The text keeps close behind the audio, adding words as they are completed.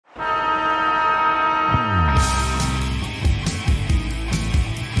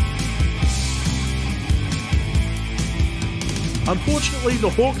Unfortunately, the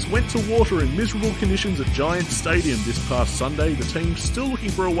Hawks went to water in miserable conditions at Giants Stadium this past Sunday. The team's still looking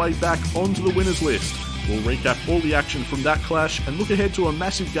for a way back onto the winners list. We'll recap all the action from that clash and look ahead to a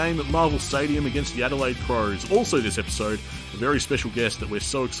massive game at Marvel Stadium against the Adelaide Crows. Also this episode, a very special guest that we're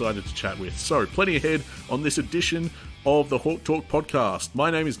so excited to chat with. So, plenty ahead on this edition of the Hawk Talk podcast.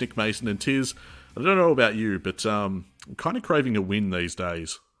 My name is Nick Mason, and Tiz, I don't know about you, but I'm kind of craving a win these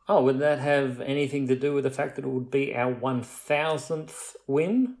days. Oh, would that have anything to do with the fact that it would be our 1,000th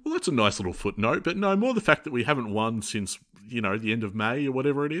win? Well, that's a nice little footnote, but no, more the fact that we haven't won since, the end of May or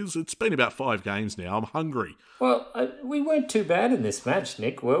whatever it is. It's been about 5 games now. I'm hungry. Well, we weren't too bad in this match,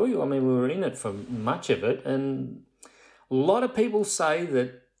 Nick, were we? I mean, we were in it for much of it, and a lot of people say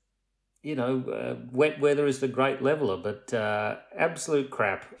that, wet weather is the great leveller, but absolute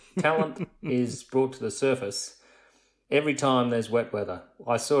crap. Talent is brought to the surface every time there's wet weather.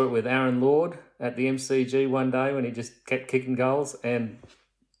 I saw it with Aaron Lord at the MCG one day when he just kept kicking goals, and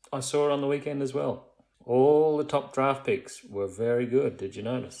I saw it on the weekend as well. All the top draft picks were very good. Did you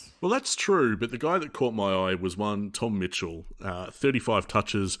notice? Well, that's true, but the guy that caught my eye was one Tom Mitchell, 35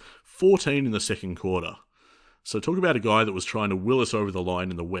 touches, 14 in the second quarter. So talk about a guy that was trying to will us over the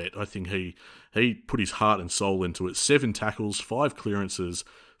line in the wet. I think he put his heart and soul into it. 7 tackles, 5 clearances,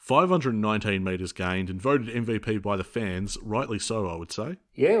 519 metres gained, and voted MVP by the fans, rightly so, I would say.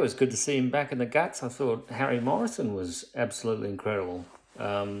 Yeah, it was good to see him back in the guts. I thought Harry Morrison was absolutely incredible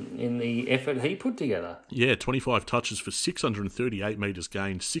in the effort he put together. Yeah, 25 touches for 638 metres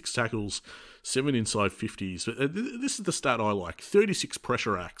gained, 6 tackles, 7 inside 50s. This is the stat I like. 36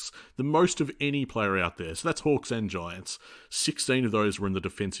 pressure acts, the most of any player out there. So that's Hawks and Giants. 16 of those were in the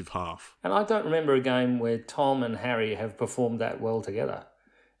defensive half. And I don't remember a game where Tom and Harry have performed that well together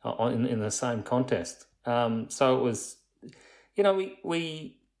in the same contest. So it was,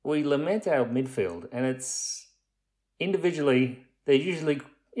 we lament our midfield, and it's individually, they're usually,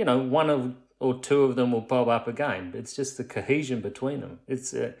 one or two of them will pop up a game. It's just the cohesion between them.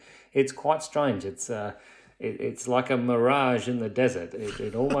 It's quite strange. It's like a mirage in the desert.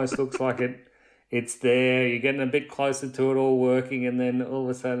 It almost looks like it's there. You're getting a bit closer to it, all working, and then all of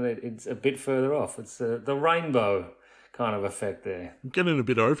a sudden it's a bit further off. It's the rainbow kind of effect there. I'm getting a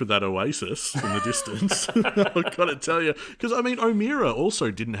bit over that oasis in the distance. I've got to tell you. Because, O'Meara also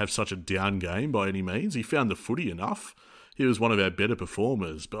didn't have such a down game by any means. He found the footy enough. He was one of our better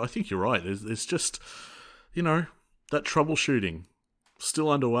performers. But I think you're right. There's just, that troubleshooting still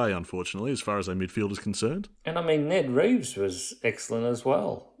underway, unfortunately, as far as our midfield is concerned. And, Ned Reeves was excellent as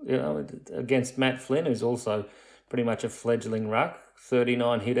well. Against Matt Flynn, who's also pretty much a fledgling ruck.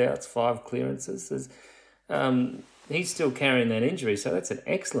 39 hit-outs, 5 clearances. He's still carrying that injury, so that's an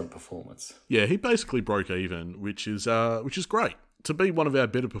excellent performance. Yeah, he basically broke even, which is great. To be one of our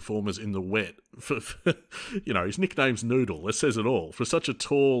better performers in the wet, his nickname's Noodle. That says it all. For such a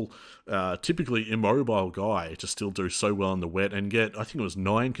tall, typically immobile guy to still do so well in the wet and get, I think it was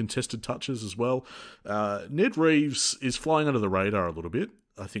 9 contested touches as well. Ned Reeves is flying under the radar a little bit,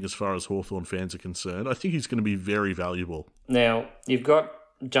 I think, as far as Hawthorn fans are concerned. I think he's going to be very valuable. Now, you've got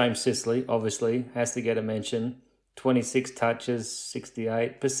James Sicily, obviously, has to get a mention. 26 touches,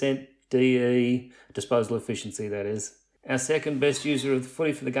 68% DE, disposal efficiency, that is. Our second best user of the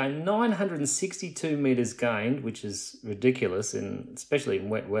footy for the game, 962 metres gained, which is ridiculous, especially in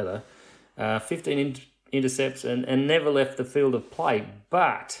wet weather. 15 intercepts and never left the field of play.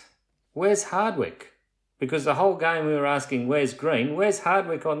 But where's Hardwick? Because the whole game we were asking, where's Green? Where's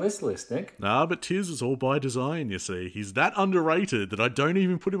Hardwick on this list, Nick? Nah, but Tiz is all by design, you see. He's that underrated that I don't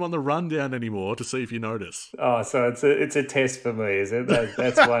even put him on the rundown anymore to see if you notice. Oh, so it's a test for me, is it?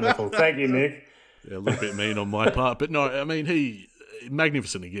 That's wonderful. Thank you, Nick. Yeah, a little bit mean on my part. But no, he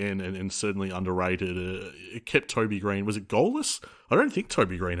magnificent again and certainly underrated. It kept Toby Green. Was it goalless? I don't think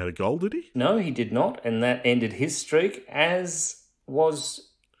Toby Green had a goal, did he? No, he did not. And that ended his streak, as was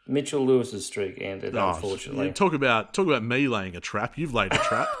Mitchell Lewis's streak ended, unfortunately. Yeah, talk about me laying a trap. You've laid a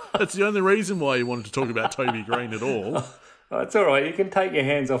trap. That's the only reason why you wanted to talk about Toby Green at all. Oh, it's all right. You can take your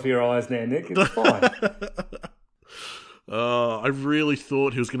hands off your eyes now, Nick. It's fine. I really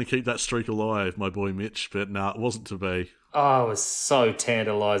thought he was going to keep that streak alive, my boy Mitch, but it wasn't to be. Oh, it was so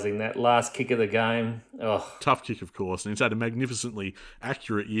tantalising, that last kick of the game. Oh. Tough kick, of course, and he's had a magnificently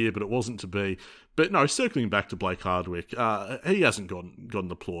accurate year, but it wasn't to be. But no, circling back to Blake Hardwick, he hasn't gotten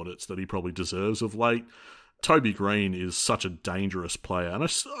the plaudits that he probably deserves of late. Toby Green is such a dangerous player, and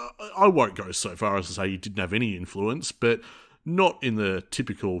I won't go so far as to say he didn't have any influence, but not in the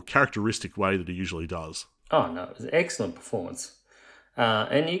typical characteristic way that he usually does. Oh, no, it was an excellent performance.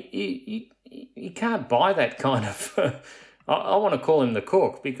 And you can't buy that kind of I want to call him the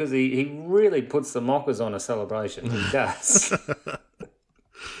cook because he really puts the mockers on a celebration. He does.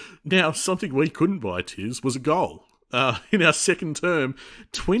 Now, something we couldn't buy, Tiz, was a goal. In our second term,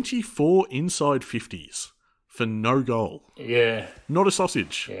 24 inside 50s for no goal. Yeah. Not a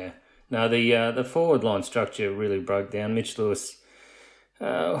sausage. Yeah. No, the forward line structure really broke down. Mitch Lewis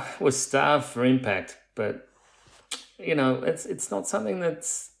was starved for impact, but it's not something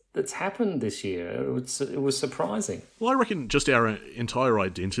that's happened this year. It was surprising. Well, I reckon just our entire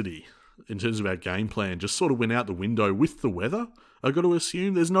identity in terms of our game plan just sort of went out the window with the weather. I've got to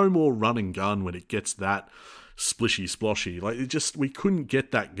assume there's no more run and gun when it gets that splishy sploshy. Like we couldn't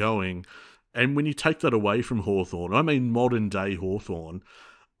get that going. And when you take that away from Hawthorn, I mean modern day Hawthorn,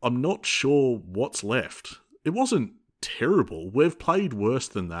 I'm not sure what's left. It wasn't terrible. We've played worse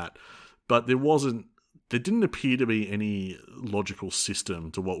than that, but there didn't appear to be any logical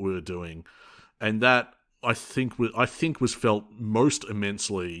system to what we were doing. And that I think was felt most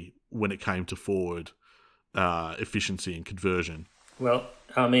immensely when it came to forward efficiency and conversion. Well,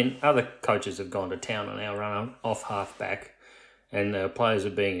 I mean, other coaches have gone to town on our run off half-back, and players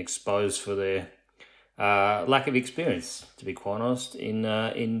are being exposed for their lack of experience, to be quite honest, in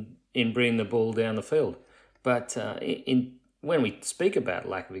bringing the ball down the field. But when we speak about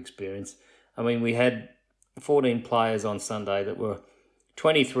lack of experience, I mean, we had 14 players on Sunday that were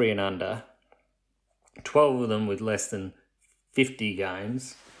 23 and under, 12 of them with less than 50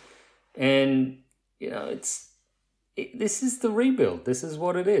 games, and this is the rebuild. This is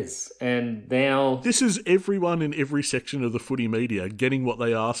what it is. And now... This is everyone in every section of the footy media getting what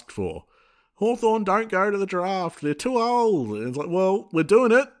they asked for. Hawthorn don't go to the draft. They're too old. And it's like, well, we're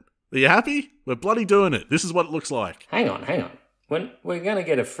doing it. Are you happy? We're bloody doing it. This is what it looks like. Hang on. When we're going to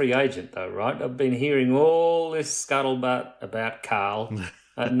get a free agent, though, right? I've been hearing all this scuttlebutt about Carl.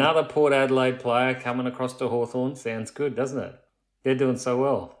 Another Port Adelaide player coming across to Hawthorn. Sounds good, doesn't it? They're doing so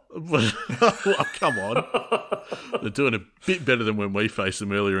well. Well, come on. They're doing a bit better than when we faced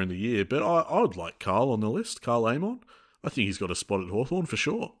them earlier in the year, but I would like Carl on the list, Carl Amon. I think he's got a spot at Hawthorn for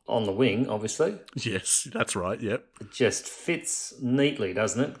sure. On the wing, obviously. Yes, that's right, yep. It just fits neatly,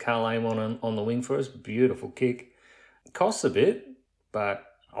 doesn't it? Carl Amon on the wing for us. Beautiful kick. It costs a bit, but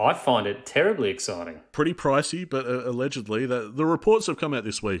I find it terribly exciting. Pretty pricey, but allegedly, the reports have come out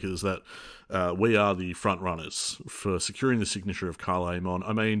this week is that we are the front runners for securing the signature of Carl Amon.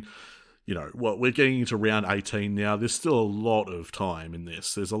 I mean, we're getting into round 18 now. There's still a lot of time in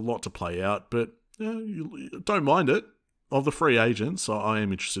this. There's a lot to play out, but you don't mind it. Of the free agents, I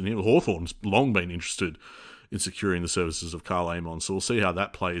am interested in him. Hawthorn's long been interested in securing the services of Carl Amon, so we'll see how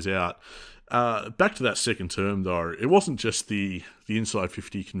that plays out. Back to that second term, though, it wasn't just the inside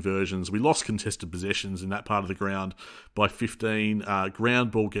 50 conversions. We lost contested possessions in that part of the ground by 15.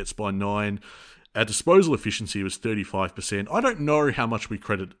 Ground ball gets by 9. Our disposal efficiency was 35%. I don't know how much we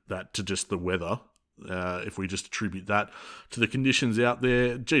credit that to just the weather, if we just attribute that to the conditions out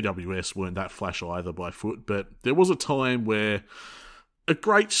there. GWS weren't that flash either by foot, but there was a time where a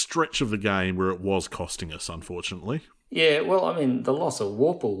great stretch of the game where it was costing us, unfortunately. Yeah, well, I mean, the loss of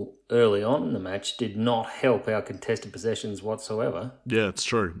Warple early on in the match did not help our contested possessions whatsoever. Yeah, it's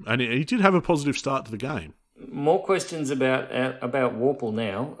true. And he did have a positive start to the game. More questions about Warple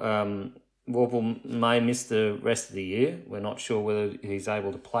now. Warple may miss the rest of the year. We're not sure whether he's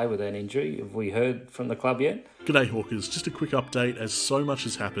able to play with that injury. Have we heard from the club yet? G'day Hawkers, just a quick update as so much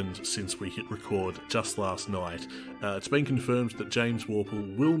has happened since we hit record just last night. It's been confirmed that James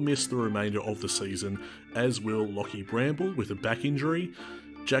Warple will miss the remainder of the season, as will Lockie Bramble with a back injury.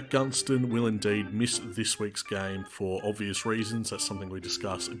 Jack Gunston will indeed miss this week's game for obvious reasons. That's something we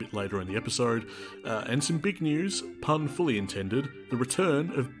discuss a bit later in the episode. And some big news, pun fully intended, the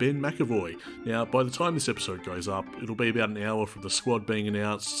return of Ben McAvoy. Now, by the time this episode goes up, it'll be about an hour from the squad being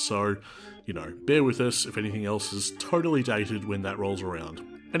announced, so, bear with us if anything else is totally dated when that rolls around.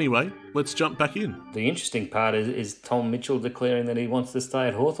 Anyway, let's jump back in. The interesting part is Tom Mitchell declaring that he wants to stay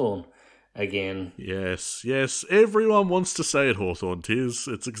at Hawthorn again. Yes, everyone wants to stay at Hawthorn, Tiz.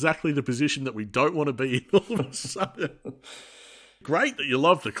 It's exactly the position that we don't want to be in all of a sudden. Great that you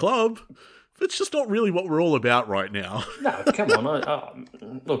love the club, but it's just not really what we're all about right now. No, come on.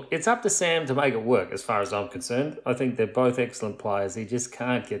 Look, it's up to Sam to make it work as far as I'm concerned. I think they're both excellent players. He just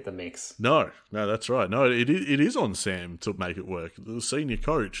can't get the mix. No, that's right. No, it is on Sam to make it work. The senior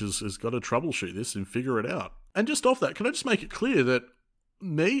coach has got to troubleshoot this and figure it out. And just off that, can I just make it clear that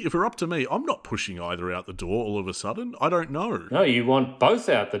if it were up to me, I'm not pushing either out the door all of a sudden. I don't know. No, you want both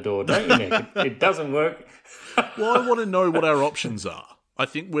out the door, don't you, Nick? It doesn't work. Well, I want to know what our options are. I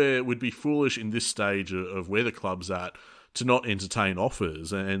think we'd be foolish in this stage of where the club's at to not entertain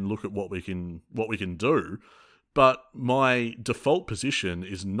offers and look at what we can do. But my default position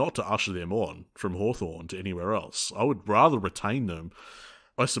is not to usher them on from Hawthorn to anywhere else. I would rather retain them.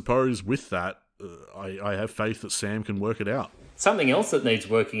 I suppose with that, I have faith that Sam can work it out. Something else that needs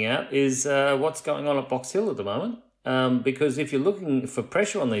working out is what's going on at Box Hill at the moment. Because if you're looking for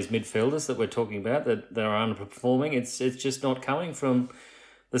pressure on these midfielders that we're talking about that are underperforming, it's just not coming from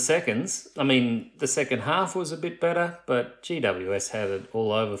the seconds. I mean, the second half was a bit better, but GWS had it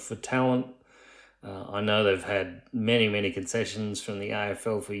all over for talent. I know they've had many concessions from the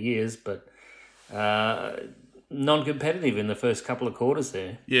AFL for years, but non-competitive in the first couple of quarters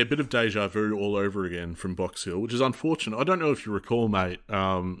there. Yeah, a bit of deja vu all over again from Box Hill, which is unfortunate. I don't know if you recall, mate,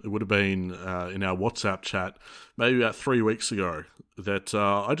 it would have been in our WhatsApp chat maybe about 3 weeks ago that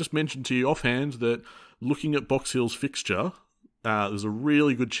I just mentioned to you offhand that looking at Box Hill's fixture, there's a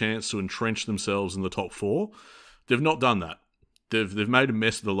really good chance to entrench themselves in the top 4. They've not done that. They've made a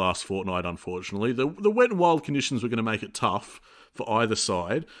mess of the last fortnight, unfortunately. The wet and wild conditions were going to make it tough for either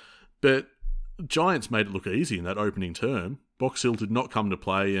side, but Giants made it look easy in that opening term. Box Hill did not come to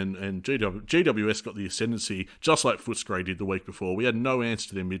play, and GWS got the ascendancy, just like Footscray did the week before. We had no answer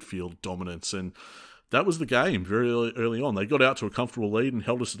to their midfield dominance, and that was the game very early on. They got out to a comfortable lead and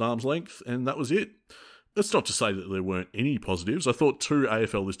held us at arm's length, and that was it. That's not to say that there weren't any positives. I thought 2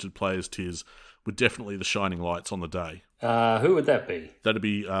 AFL-listed players, Tiz, were definitely the shining lights on the day. Who would that be? That'd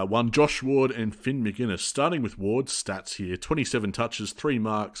be one Josh Ward and Finn McGuinness. Starting with Ward's stats here, 27 touches, 3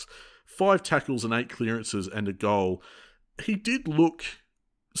 marks, 5 tackles and 8 clearances and a goal. He did look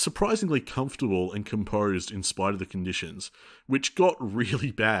surprisingly comfortable and composed in spite of the conditions, which got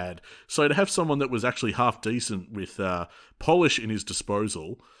really bad. So to have someone that was actually half decent with polish in his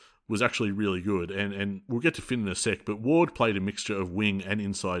disposal was actually really good. And we'll get to Finn in a sec, but Ward played a mixture of wing and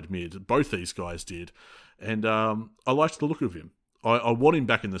inside mid. Both these guys did. And I liked the look of him. I want him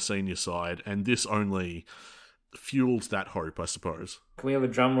back in the senior side, and this only fuels that hope, I suppose. Can we have a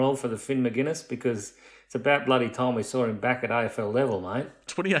drum roll for the Finn McGuinness? Because it's about bloody time we saw him back at AFL level, mate.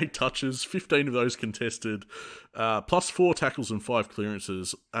 28 touches, 15 of those contested, plus 4 tackles and 5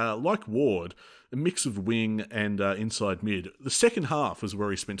 clearances. Like Ward, a mix of wing and inside mid. The second half was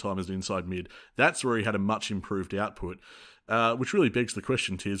where he spent time as an inside mid. That's where he had a much improved output, which really begs the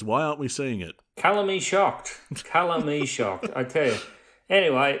question, Tiz, why aren't we seeing it? Colour me shocked. Colour me shocked, I tell you.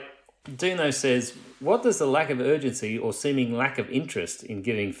 Anyway, Dino says, what does the lack of urgency or seeming lack of interest in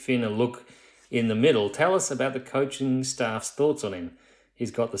giving Finn a look in the middle tell us about the coaching staff's thoughts on him?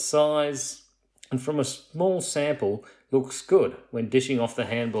 He's got the size, and from a small sample, looks good when dishing off the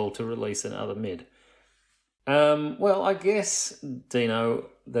handball to release another mid. Well, I guess, Dino,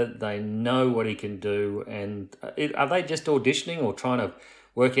 that they know what he can do, and are they just auditioning or trying to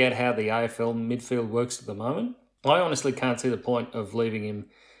work out how the AFL midfield works at the moment? I honestly can't see the point of leaving him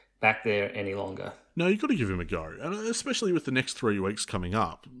back there any longer. No, you've got to give him a go, and especially with the next 3 weeks coming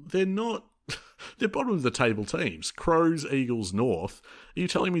up. They're bottom of the table teams. Crows, Eagles, North. Are you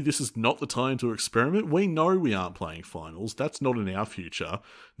telling me this is not the time to experiment? We know we aren't playing finals. That's not in our future.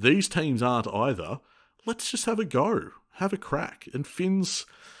 These teams aren't either. Let's just have a go. Have a crack. And Finn's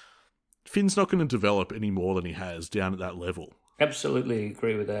not going to develop any more than he has down at that level. Absolutely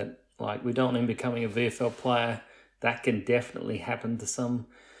agree with that. Like, we don't want him becoming a VFL player. That can definitely happen to some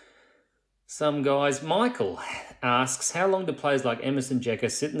guys. Michael asks, how long do players like Emerson Jekker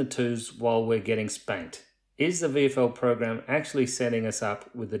sit in the twos while we're getting spanked? Is the VFL program actually setting us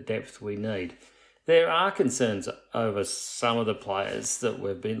up with the depth we need? There are concerns over some of the players that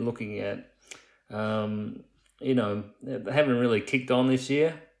we've been looking at. They haven't really kicked on this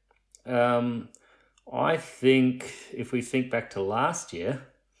year. I think if we think back to last year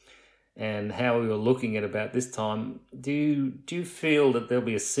and how we were looking at about this time, do you feel that there'll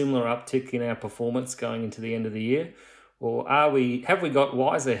be a similar uptick in our performance going into the end of the year? Or have we got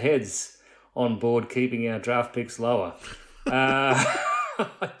wiser heads on board keeping our draft picks lower? I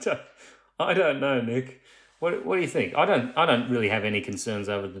don't know, Nick. What do you think? I don't really have any concerns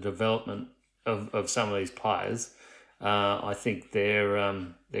over the development of some of these players. I think they're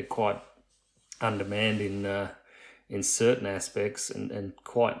quite undermanned in certain aspects and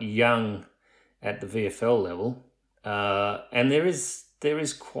quite young at the VFL level. And there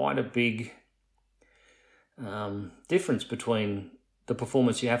is quite a big difference between the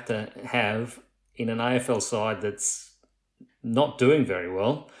performance you have to have in an AFL side that's not doing very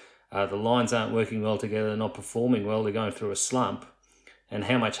well. The lines aren't working well together, they're not performing well, they're going through a slump, and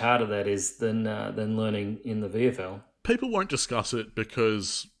how much harder that is than learning in the VFL. People won't discuss it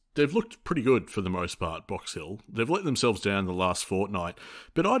because they've looked pretty good for the most part, Box Hill. They've let themselves down the last fortnight,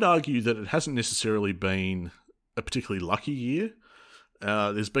 but I'd argue that it hasn't necessarily been a particularly lucky year.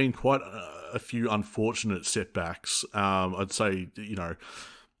 There's been quite a few unfortunate setbacks. I'd say,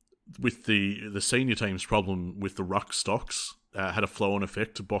 with the senior team's problem with the ruck stocks, had a flow-on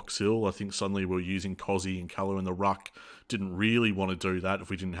effect to Box Hill. I think suddenly we were using Cozzy and Callum in the ruck. Didn't really want to do that if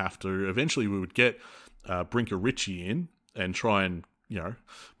we didn't have to. Eventually we would get Brinker Ritchie in and try and,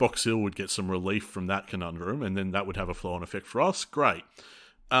 Box Hill would get some relief from that conundrum, and then that would have a flow-on effect for us. Great.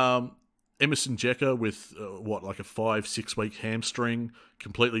 Emerson Jecker with, a 5-6 week hamstring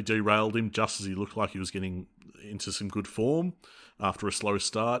completely derailed him just as he looked like he was getting into some good form after a slow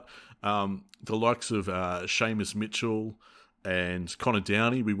start. The likes of Seamus Mitchell and Connor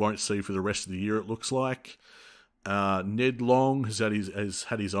Downey we won't see for the rest of the year, it looks like. Ned Long has had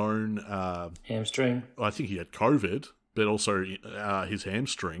his own... hamstring. I think he had COVID, but also his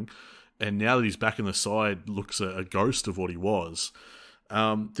hamstring. And now that he's back in the side, looks a ghost of what he was.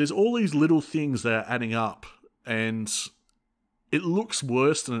 There's all these little things that are adding up, and it looks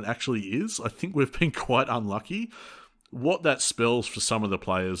worse than it actually is. I think we've been quite unlucky. What that spells for some of the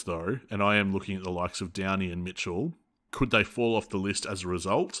players, though, and I am looking at the likes of Downey and Mitchell, could they fall off the list as a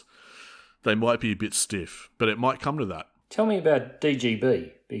result? They might be a bit stiff, but it might come to that. Tell me about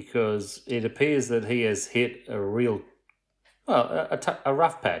DGB, because it appears that he has hit a real, a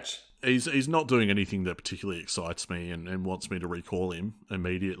rough patch. He's not doing anything that particularly excites me and wants me to recall him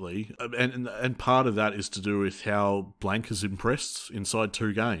immediately. And part of that is to do with how Blank has impressed inside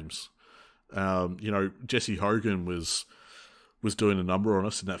 2 games. Jesse Hogan was doing a number on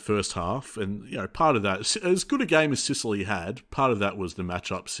us in that first half. And, part of that, as good a game as Sicily had, part of that was the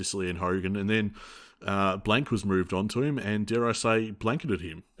matchup, Sicily and Hogan. And then Blank was moved on to him and, dare I say, blanketed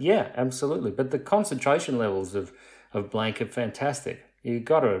him. Yeah, absolutely. But the concentration levels of Blank are fantastic. You've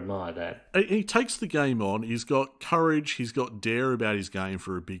got to admire that. He takes the game on. He's got courage. He's got dare about his game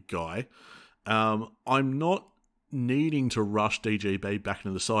for a big guy. I'm not needing to rush DGB back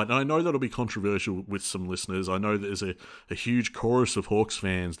into the side. And I know that'll be controversial with some listeners. I know there's a huge chorus of Hawks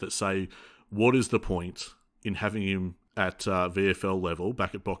fans that say, what is the point in having him at VFL level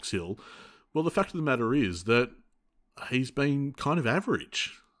back at Box Hill? Well, the fact of the matter is that he's been kind of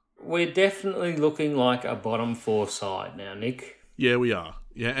average. We're definitely looking like a bottom 4 side now, Nick. Yeah, we are.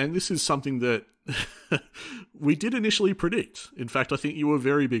 Yeah, and this is something that we did initially predict. In fact, I think you were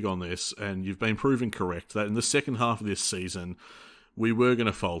very big on this, and you've been proven correct, that in the second half of this season, we were going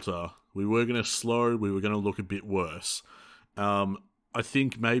to falter, we were going to slow, we were going to look a bit worse. I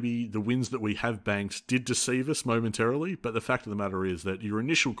think maybe the wins that we have banked did deceive us momentarily, but the fact of the matter is that your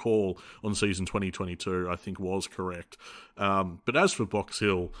initial call on season 2022, I think, was correct. But as for Box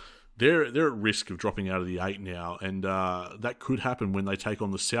Hill, they're at risk of dropping out of the 8 now, and that could happen when they take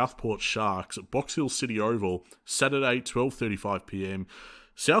on the Southport Sharks at Box Hill City Oval, Saturday, 12:35 p.m.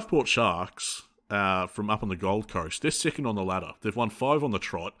 Southport Sharks, from up on the Gold Coast, they're second on the ladder. They've won 5 on the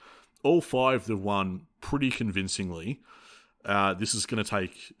trot. All 5 they've won pretty convincingly. This is going to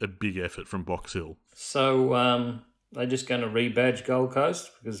take a big effort from Box Hill. So they're just going to rebadge Gold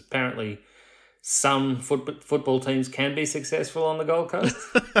Coast, because apparently some football teams can be successful on the Gold Coast.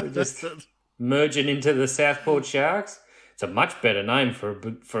 We're just merging into the Southport Sharks. It's a much better name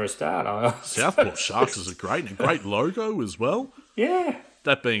for a start. Southport Sharks is a great logo as well. Yeah.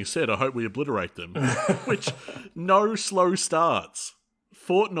 That being said, I hope we obliterate them. Which, no slow starts.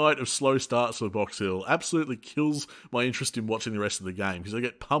 Fortnight of slow starts for Box Hill absolutely kills my interest in watching the rest of the game, because I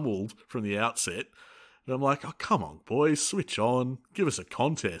get pummeled from the outset. And I'm like, oh, come on, boys, switch on. Give us a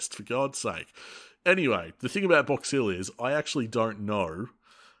contest, for God's sake. Anyway, the thing about Box Hill is I actually don't know,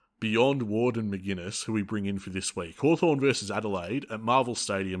 beyond Ward and McGuinness, who we bring in for this week. Hawthorn versus Adelaide at Marvel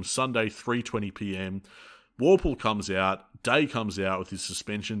Stadium, Sunday, 3:20 p.m. Warple comes out. Day comes out with his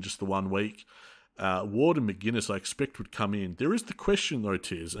suspension, just the 1 week. Ward and McGuinness, I expect, would come in. There is the question, though,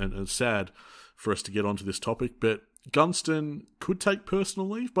 Tiz, and it's sad for us to get onto this topic, but Gunston could take personal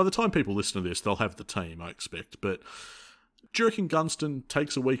leave. By the time people listen to this, they'll have the team, I expect. But do you reckon Gunston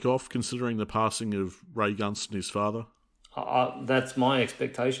takes a week off, considering the passing of Ray Gunston, his father? That's my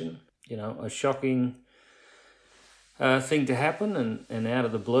expectation. A shocking thing to happen, and out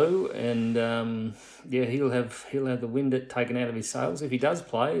of the blue. And he'll have the wind taken out of his sails. If he does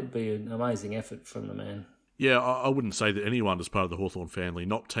play, it'd be an amazing effort from the man. Yeah, I wouldn't say that anyone as part of the Hawthorn family,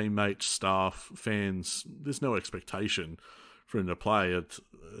 not teammates, staff, fans, there's no expectation for him to play.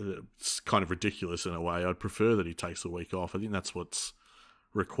 It's kind of ridiculous in a way. I'd prefer that he takes a week off. I think that's what's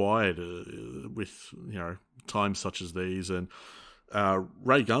required with times such as these. And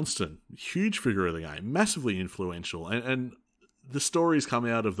Ray Gunston, huge figure of the game, massively influential. And the stories come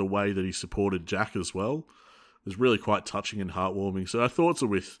out of the way that he supported Jack as well. It was really quite touching and heartwarming. So our thoughts are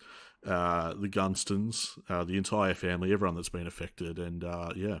with the Gunstons, the entire family, everyone that's been affected, and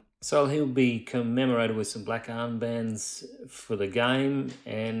yeah. So he'll be commemorated with some black armbands for the game,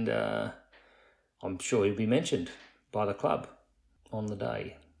 and I'm sure he'll be mentioned by the club on the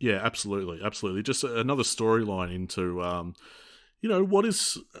day. Yeah, absolutely, absolutely. Just another storyline into, what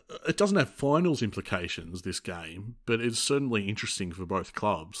is... It doesn't have finals implications, this game, but it's certainly interesting for both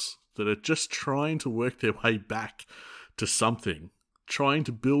clubs that are just trying to work their way back to something, trying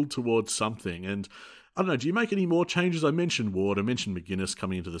to build towards something. And I don't know, do you make any more changes? I mentioned Ward, I mentioned McGuinness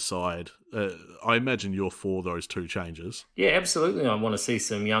coming into the side. I imagine you're for those two changes. Yeah, absolutely. I want to see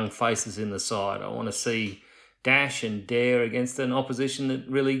some young faces in the side. I want to see dash and dare against an opposition that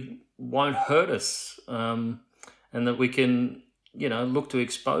really won't hurt us, and that we can, look to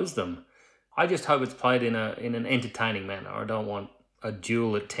expose them. I just hope it's played in an entertaining manner. I don't want a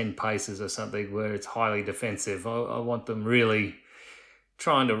duel at 10 paces or something where it's highly defensive. I want them really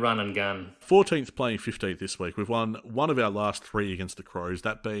trying to run and gun. 14th playing 15th this week. We've won one of our last three against the Crows,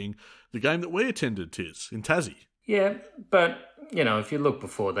 that being the game that we attended, Tiz, in Tassie. Yeah, but, if you look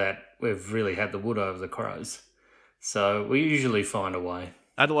before that, we've really had the wood over the Crows. So we usually find a way.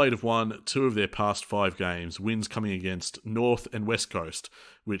 Adelaide have won two of their past 5 games, wins coming against North and West Coast,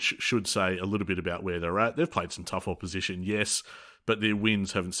 which should say a little bit about where they're at. They've played some tough opposition, yes, but their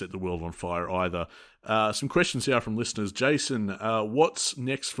wins haven't set the world on fire either. Some questions here from listeners. Jason, what's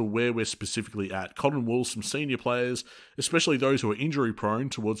next for where we're specifically at? Cotton Wool, some senior players, especially those who are injury-prone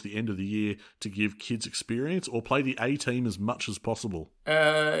towards the end of the year, to give kids experience, or play the A-team as much as possible?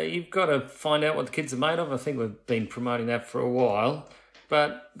 You've got to find out what the kids are made of. I think we've been promoting that for a while.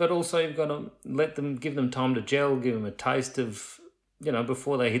 But also you've got to give them time to gel, give them a taste of,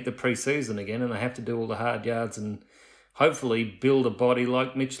 before they hit the pre-season again, and they have to do all the hard yards and hopefully build a body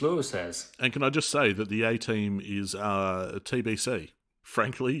like Mitch Lewis has. And can I just say that the A-team is TBC.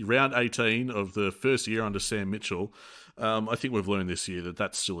 Frankly, round 18 of the first year under Sam Mitchell, I think we've learned this year that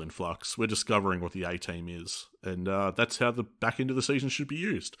that's still in flux. We're discovering what the A-team is, and that's how the back end of the season should be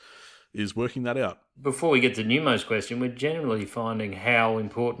used, is working that out. Before we get to Numo's question, we're generally finding how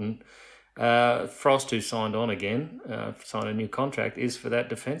important Frost, who signed on again, signed a new contract, is for that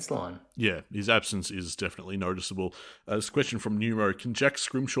defence line. Yeah, his absence is definitely noticeable. This question from Numo: can Jack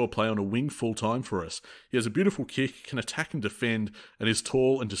Scrimshaw play on a wing full-time for us? He has a beautiful kick, can attack and defend, and is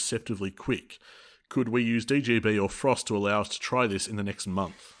tall and deceptively quick. Could we use DGB or Frost to allow us to try this in the next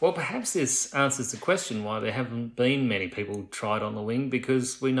month? Well, perhaps this answers the question why there haven't been many people tried on the wing,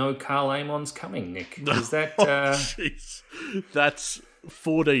 because we know Carl Amon's coming, Nick. Is that... jeez. That's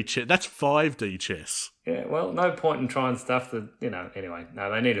 4D chess. That's 5D chess. Yeah, well, no point in trying stuff that, anyway. No,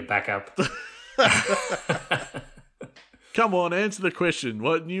 they need a backup. Come on, answer the question.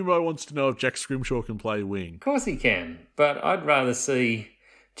 What Numo wants to know if Jack Scrimshaw can play wing. Of course he can, but I'd rather see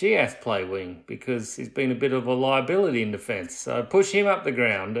Giath play wing, because he's been a bit of a liability in defence. So push him up the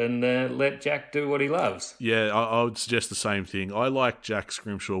ground and let Jack do what he loves. Yeah, I would suggest the same thing. I like Jack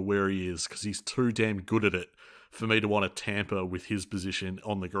Scrimshaw where he is because he's too damn good at it for me to want to tamper with his position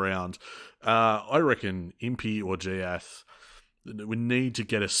on the ground. I reckon Impey or Giath, we need to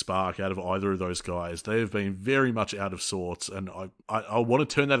get a spark out of either of those guys. They have been very much out of sorts, and I want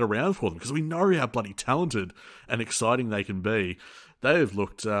to turn that around for them because we know how bloody talented and exciting they can be. They have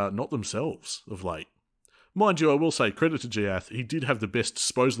looked not themselves of late. Mind you, I will say, credit to Giath, he did have the best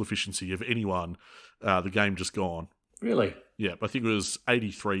disposal efficiency of anyone the game just gone. Really? Yeah, I think it was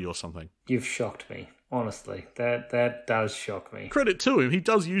 83 or something. You've shocked me, honestly. That does shock me. Credit to him, he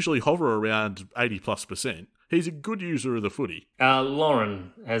does usually hover around 80+%. He's a good user of the footy.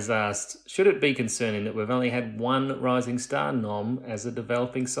 Lauren has asked, should it be concerning that we've only had one Rising Star nom as a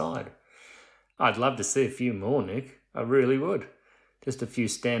developing side? I'd love to see a few more, Nick. I really would. Just a few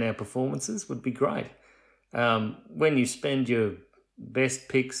standout performances would be great. When you spend your best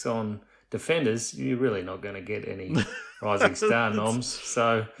picks on defenders, you're really not going to get any Rising Star noms.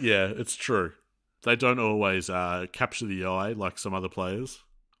 So yeah, it's true. They don't always capture the eye like some other players.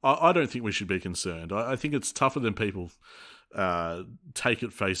 I don't think we should be concerned. I think it's tougher than people take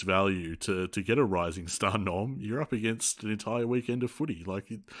at face value to get a Rising Star nom. You're up against an entire weekend of footy.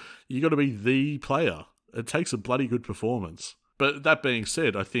 Like you got to be the player. It takes a bloody good performance. But that being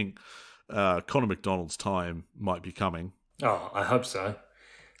said, I think Connor McDonald's time might be coming. Oh, I hope so.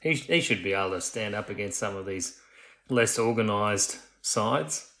 He should be able to stand up against some of these less organised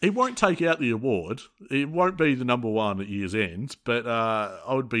sides. He won't take out the award. It won't be the number one at year's end, but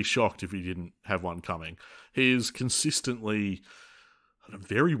I would be shocked if he didn't have one coming. He is consistently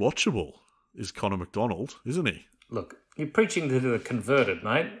very watchable, is Connor McDonald, isn't he? Look, you're preaching to the converted,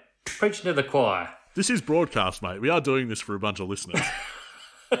 mate. Preaching to the choir. This is broadcast, mate. We are doing this for a bunch of listeners.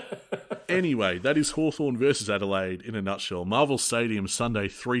 Anyway, that is Hawthorn versus Adelaide in a nutshell. Marvel Stadium, Sunday,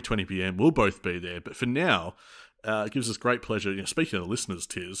 3:20pm. We'll both be there. But for now, it gives us great pleasure. Speaking of the listeners,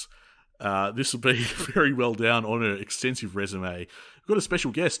 Tiz, this will be very well down on her extensive resume. We've got a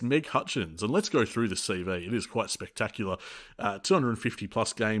special guest, Meg Hutchins, and let's go through the CV. It is quite spectacular. 250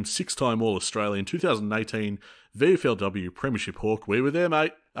 plus games, 6-time All-Australian, 2018 VFLW Premiership Hawk. We were there,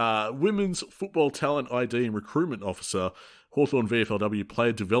 mate. Women's Football Talent ID and Recruitment Officer, Hawthorn VFLW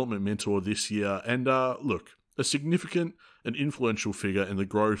Player Development Mentor this year, and look, a significant and influential figure in the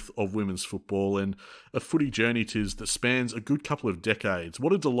growth of women's football and a footy journey it is that spans a good couple of decades.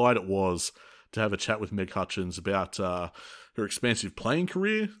 What a delight it was to have a chat with Meg Hutchins about her expansive playing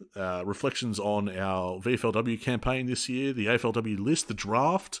career, reflections on our VFLW campaign this year, the AFLW list, the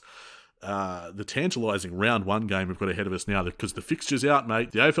draft, the tantalising round 1 game we've got ahead of us now because the fixture's out,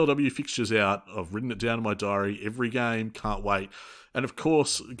 mate. The AFLW fixture's out. I've written it down in my diary. Every game, can't wait. And of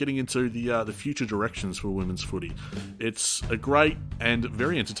course, getting into the future directions for women's footy. It's a great and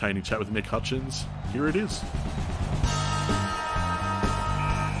very entertaining chat with Meg Hutchins. Here it is.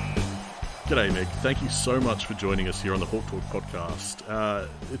 G'day, Meg. Thank you so much for joining us here on the Hawk Talk podcast.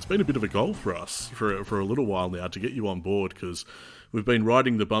 It's been a bit of a goal for us for a little while now to get you on board because we've been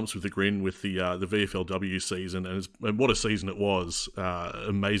riding the bumps with a grin with the VFLW season, and what a season it was.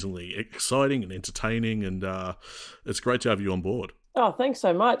 Amazingly exciting and entertaining, and it's great to have you on board. Oh, thanks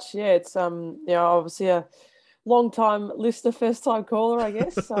so much. Yeah, it's obviously a long-time listener, first-time caller, I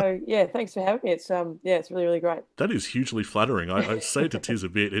guess. So yeah, thanks for having me. It's it's really, really great. That is hugely flattering. I say it to Tiz a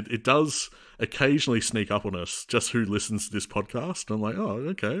bit. It does occasionally sneak up on us just who listens to this podcast. I'm like, oh,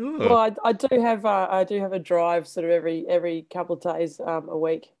 okay. Oh. Well, I do have a drive sort of every couple of days a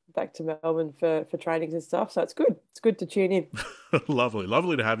week back to Melbourne for trainings and stuff. So it's good. It's good to tune in.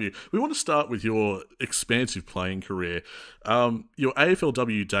 Lovely to have you. We want to start with your expansive playing career. Your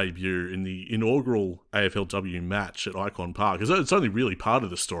AFLW debut in the inaugural AFLW match at Icon Park. It's only really part of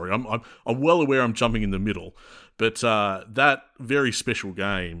the story. I'm well aware I'm jumping in the middle, but that very special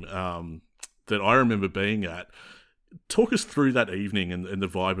game that I remember being at. Talk us through that evening and the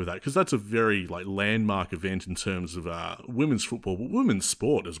vibe of that, because that's a very landmark event in terms of women's football, but women's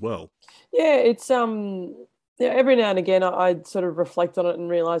sport as well. Yeah, it's every now and again I'd sort of reflect on it and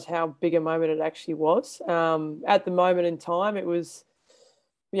realise how big a moment it actually was. At the moment in time, it was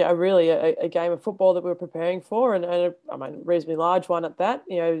really a game of football that we were preparing for, and a reasonably large one at that.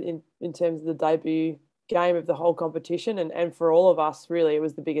 In terms of the debut game of the whole competition, and for all of us, really, it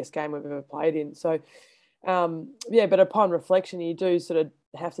was the biggest game we've ever played in. So. But upon reflection, you do sort of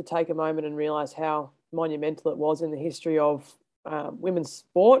have to take a moment and realise how monumental it was in the history of women's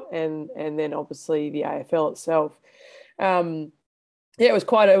sport, and then obviously the AFL itself. It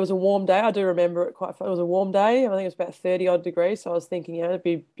was a warm day. I do remember it quite. It was a warm day. I think it was about 30 odd degrees. So I was thinking, it'd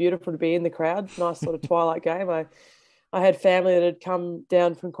be beautiful to be in the crowd. Nice sort of twilight game. I had family that had come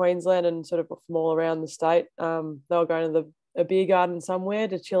down from Queensland and sort of from all around the state. They were going to a beer garden somewhere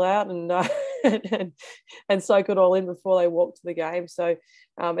to chill out and soak it all in before they walked to the game. So,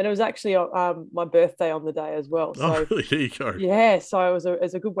 and it was actually my birthday on the day as well. So, really? There you go. Yeah, so it was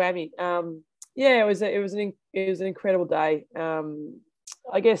a good whammy. It was an incredible day.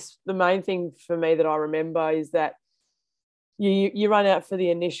 I guess the main thing for me that I remember is that you run out for the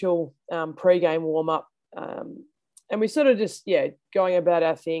initial pre-game warm up. And we sort of just, going about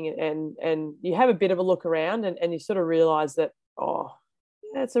our thing, and you have a bit of a look around, and you sort of realise that,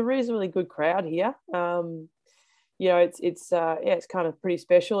 it's a reasonably good crowd here. It's kind of pretty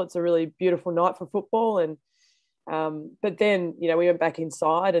special. It's a really beautiful night for football, and but then we went back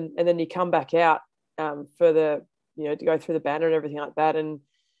inside, and then you come back out for the to go through the banner and everything like that, and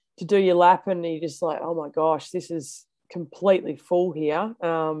to do your lap, and you're just like, oh my gosh, this is completely full here.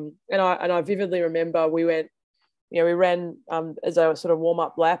 And I vividly remember we ran as a sort of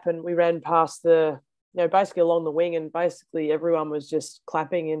warm-up lap, and we ran past basically along the wing, and basically everyone was just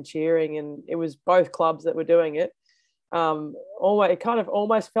clapping and cheering, and it was both clubs that were doing it. It kind of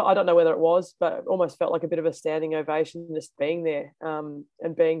almost felt, I don't know whether it was, but it almost felt like a bit of a standing ovation just being there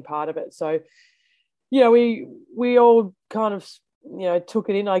and being part of it. So, we all kind of, took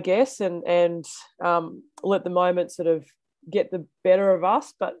it in, I guess, and let the moment sort of get the better of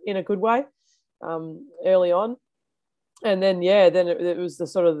us, but in a good way, early on. And then, then it was the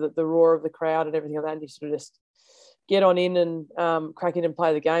sort of the roar of the crowd and everything like that. And you sort of just get on in and crack in and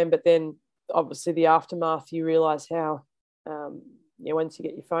play the game. But then, obviously, the aftermath, you realise how, once you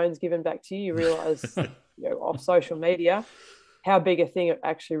get your phones given back to you, you realise, off social media, how big a thing it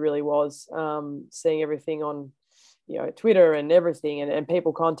actually really was. Seeing everything on, Twitter and everything, and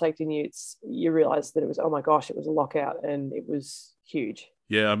people contacting you, you realise that it was, oh my gosh, it was a lockout, and it was huge.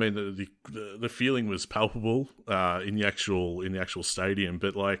 Yeah, I mean the feeling was palpable in the actual stadium,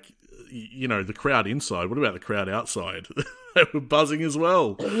 but like the crowd inside. What about the crowd outside? They were buzzing as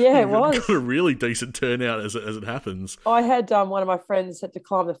well. Yeah, it was. Got a really decent turnout as it happens. I had one of my friends had to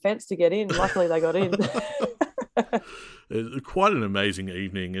climb the fence to get in. Luckily, they got in. Quite an amazing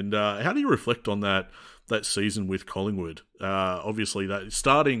evening. And how do you reflect on that season with Collingwood? Obviously, that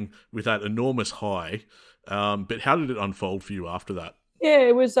starting with that enormous high, but how did it unfold for you after that? Yeah,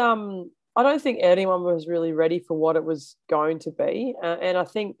 it was. I don't think anyone was really ready for what it was going to be, and I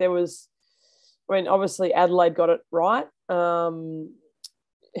think there was. I mean, obviously Adelaide got it right.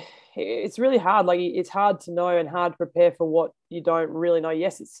 It's really hard. Like, it's hard to know and hard to prepare for what you don't really know.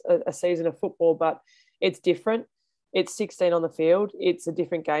 Yes, it's a season of football, but it's different. It's 16 on the field. It's a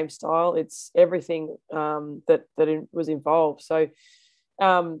different game style. It's everything that was involved. So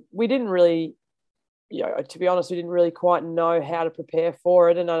we didn't really, to be honest, we didn't really quite know how to prepare for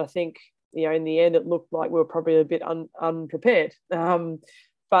it. And I think, in the end, it looked like we were probably a bit unprepared.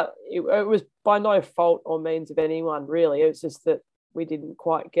 But it was by no fault or means of anyone, really. It was just that we didn't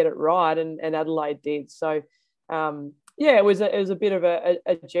quite get it right, and Adelaide did. So, it was a bit of a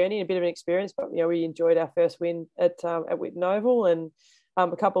journey, a bit of an experience. But we enjoyed our first win at Whitten Oval, and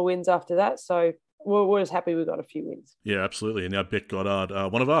a couple of wins after that. So we're just happy we got a few wins. Yeah, absolutely. And now Beck Goddard,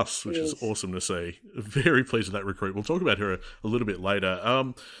 one of us, which is awesome to see. Very pleased with that recruit. We'll talk about her a little bit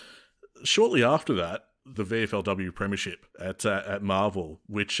later. Shortly after that, the VFLW Premiership at Marvel,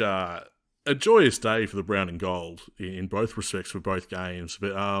 which a joyous day for the brown and gold in both respects for both games.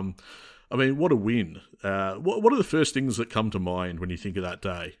 But I mean, what a win! What are the first things that come to mind when you think of that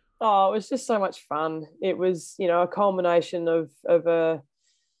day? Oh, it was just so much fun. It was, a culmination of a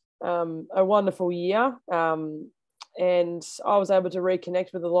wonderful year, and I was able to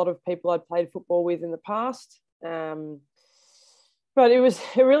reconnect with a lot of people I'd played football with in the past. But it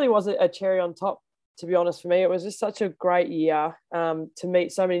really was a cherry on top. To be honest, for me, it was just such a great year to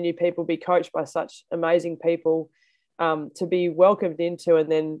meet so many new people, be coached by such amazing people, to be welcomed into, and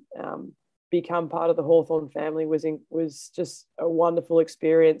then become part of the Hawthorn family was just a wonderful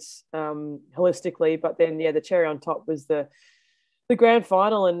experience holistically. But then, the cherry on top was the grand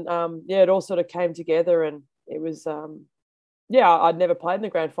final, and it all sort of came together, and it was. I'd never played in the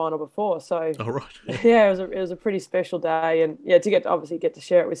grand final before, so all right. It was a pretty special day, and to get to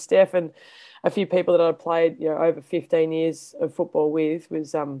share it with Steph and a few people that I'd played over 15 years of football with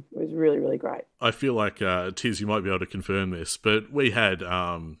was really, really great. I feel like Tiz, you might be able to confirm this, but we had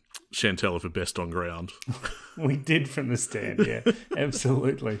Chantella for best on ground. We did from the stand, yeah,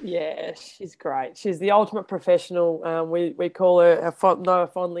 absolutely. Yeah, she's great. She's the ultimate professional. We call her know her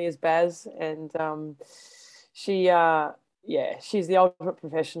fondly as Baz, and she's the ultimate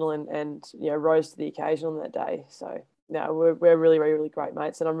professional, and rose to the occasion on that day. So no, we're really, really, really great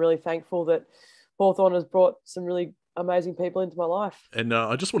mates, and I'm really thankful that Hawthorn has brought some really amazing people into my life. And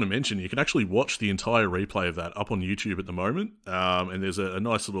I just want to mention, you can actually watch the entire replay of that up on YouTube at the moment, and there's a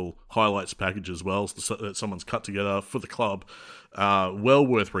nice little highlights package as well that someone's cut together for the club. Well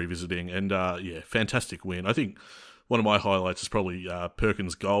worth revisiting, and fantastic win. I think one of my highlights is probably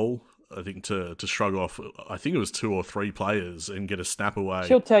Perkins' goal. I think to shrug off, I think it was 2 or 3 players and get a snap away.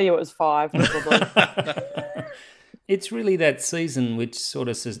 She'll tell you it was 5, probably. It's really that season which sort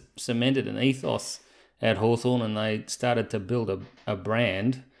of cemented an ethos at Hawthorn, and they started to build a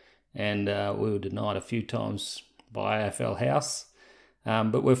brand, and we were denied a few times by AFL House.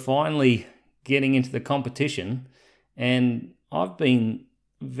 But we're finally getting into the competition, and I've been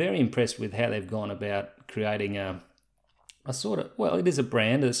very impressed with how they've gone about creating a sort of, it is a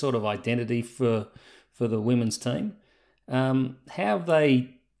brand, a sort of identity for the women's team. How have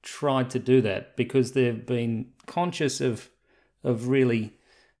they tried to do that? Because they've been conscious of really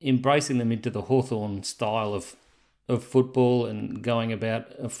embracing them into the Hawthorn style of football and going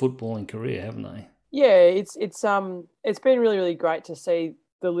about a footballing career, haven't they? Yeah, it's been really, really great to see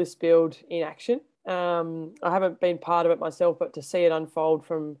the list build in action. I haven't been part of it myself, but to see it unfold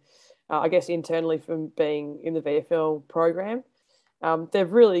from, I guess, internally from being in the VFL program,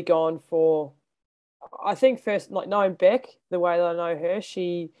 they've really gone for, I think, first, like, knowing Beck the way that I know her,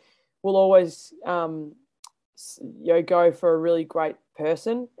 she will always go for a really great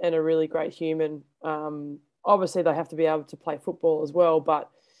person and a really great human. Obviously, they have to be able to play football as well, but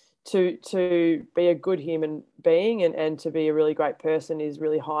to be a good human being and to be a really great person is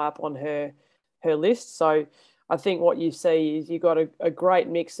really high up on her list. So I think what you see is you've got a great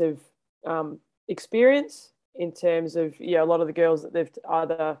mix of experience in terms of a lot of the girls that they've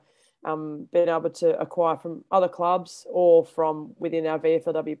either been able to acquire from other clubs or from within our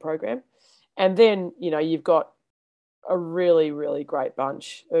VFLW program. And then, you've got a really, really great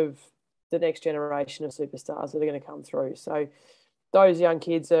bunch of the next generation of superstars that are going to come through. So those young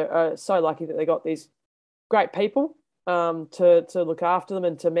kids are so lucky that they got these great people to look after them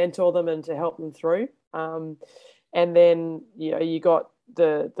and to mentor them and to help them through. And then, you got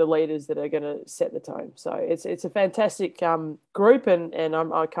the leaders that are going to set the tone. So it's a fantastic group, and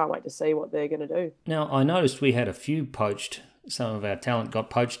I can't wait to see what they're going to do. Now, I noticed we had a few poached. Some of our talent got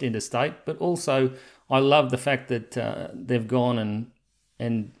poached into state, but also I love the fact that they've gone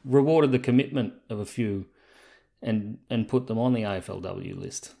and rewarded the commitment of a few and put them on the AFLW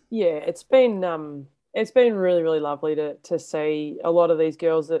list. Yeah, it's been really, really lovely to see a lot of these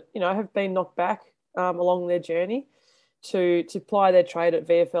girls that have been knocked back along their journey to ply their trade at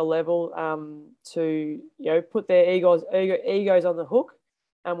VFL level, to put their egos on the hook,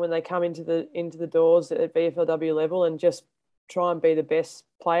 and when they come into the doors at VFLW level, and just try and be the best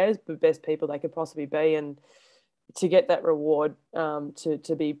players, the best people they could possibly be, and to get that reward,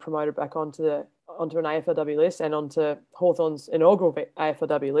 to be promoted back onto an AFLW list and onto Hawthorn's inaugural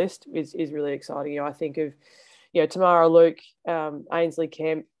AFLW list is really exciting. I think of Tamara Luke, Ainsley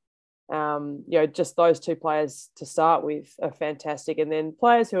Kemp, just those two players to start with are fantastic, and then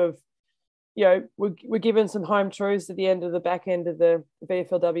players who have were given some home truths at the end of the back end of the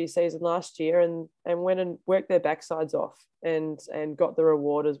VFLW season last year, and went and worked their backsides off and got the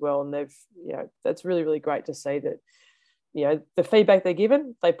reward as well. And they've that's really, really great to see that the feedback they're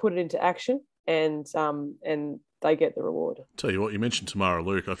given, they put it into action, and they get the reward. Tell you what, you mentioned Tamara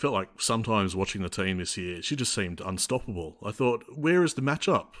Luke. I felt like sometimes watching the team this year, she just seemed unstoppable. I thought, where is the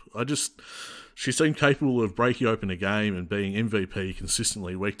matchup? She seemed capable of breaking open a game and being MVP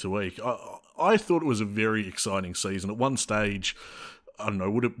consistently week to week. I thought it was a very exciting season. At one stage, I don't know,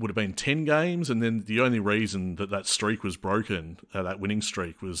 would have been 10 games, and then the only reason that streak was broken, that winning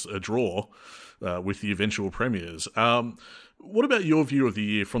streak, was a draw with the eventual premiers. What about your view of the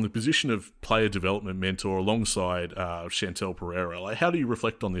year from the position of player development mentor alongside Chantel Pereira? Like, how do you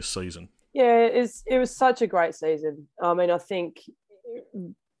reflect on this season? Yeah, it was such a great season. I mean, I think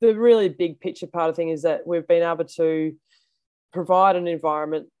the really big picture part of the thing is that we've been able to provide an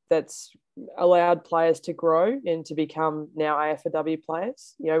environment that's allowed players to grow and to become now AFLW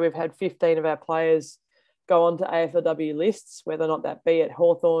players. We've had 15 of our players go on to AFLW lists, whether or not that be at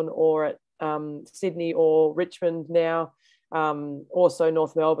Hawthorn or at Sydney or Richmond now, also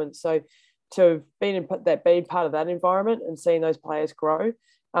North Melbourne. So to have been part of that environment and seeing those players grow.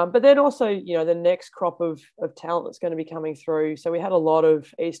 But then also, the next crop of talent that's going to be coming through. So we had a lot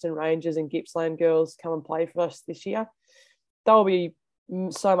of Eastern Rangers and Gippsland girls come and play for us this year. They'll be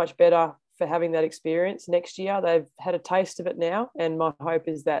so much better for having that experience next year. They've had a taste of it now, and my hope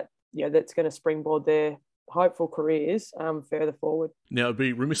is that that's going to springboard their hopeful careers further forward. Now, it'd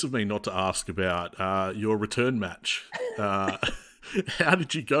be remiss of me not to ask about your return match. How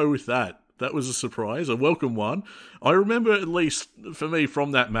did you go with that? That was a surprise, a welcome one. I remember, at least for me,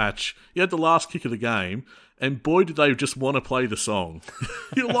 from that match, you had the last kick of the game, and boy, did they just want to play the song.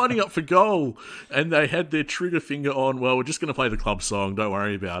 You're lining up for goal, and they had their trigger finger on, well, we're just going to play the club song, don't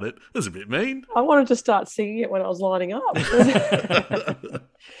worry about it. That's a bit mean. I wanted to start singing it when I was lining up.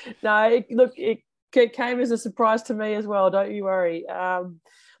 No, it came as a surprise to me as well, don't you worry.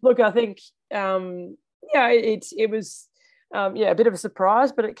 Look, I think, it was... a bit of a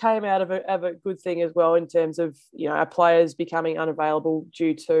surprise, but it came out of a good thing as well in terms of our players becoming unavailable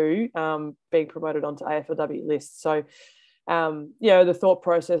due to being promoted onto AFLW lists. So, the thought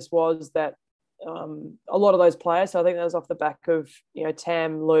process was that a lot of those players. So I think that was off the back of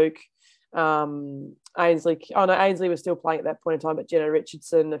Tam, Luke, Ainsley. Oh no, Ainsley was still playing at that point in time, but Jenna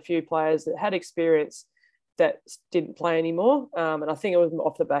Richardson, a few players that had experience that didn't play anymore, and I think it was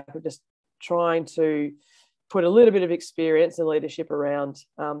off the back of just trying to put a little bit of experience and leadership around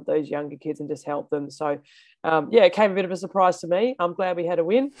those younger kids and just help them. So, it came a bit of a surprise to me. I'm glad we had a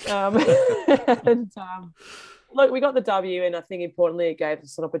win. Look, we got the W, and I think importantly it gave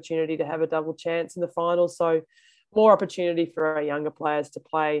us an opportunity to have a double chance in the finals. So more opportunity for our younger players to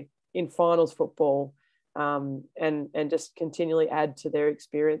play in finals football and just continually add to their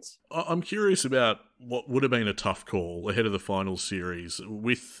experience. I'm curious about what would have been a tough call ahead of the final series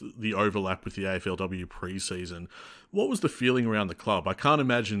with the overlap with the AFLW pre-season. What was the feeling around the club? I can't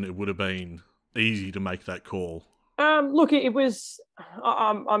imagine it would have been easy to make that call. Look, it was,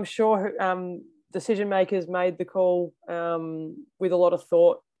 I'm sure decision makers made the call with a lot of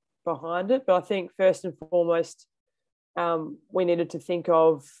thought behind it. But I think first and foremost, we needed to think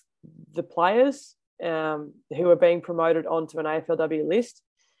of the players who are being promoted onto an AFLW list.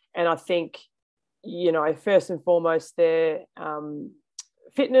 And I think, first and foremost, their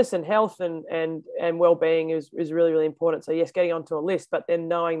fitness and health and well-being is really, really important. So yes, getting onto a list, but then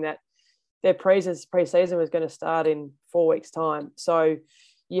knowing that their pre-season was going to start in 4 weeks' time. So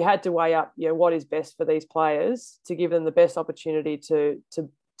you had to weigh up, what is best for these players to give them the best opportunity to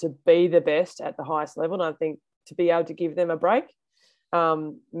be the best at the highest level. And I think to be able to give them a break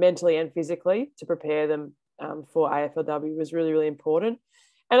mentally and physically to prepare them for AFLW was really, really important.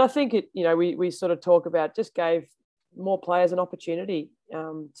 And I think we sort of talk about just gave more players an opportunity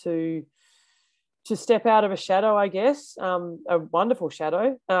to step out of a shadow, I guess, a wonderful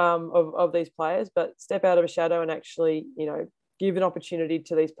shadow of these players, but step out of a shadow and actually, give an opportunity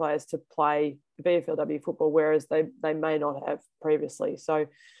to these players to play VFLW football, whereas they may not have previously. So,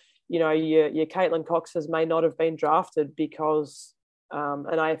 your Caitlin Coxes may not have been drafted because an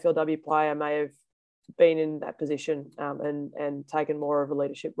AFLW player may have been in that position and taken more of a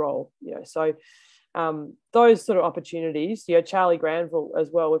leadership role. So those sort of opportunities. Charlie Granville as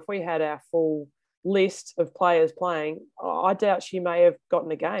well. If we had our full list of players playing, I doubt she may have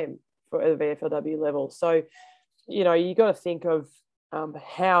gotten a game for the VFLW level. So, you got to think of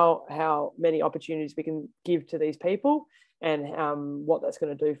how many opportunities we can give to these people and what that's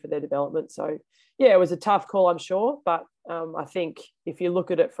going to do for their development. So, yeah, it was a tough call, I'm sure, but I think if you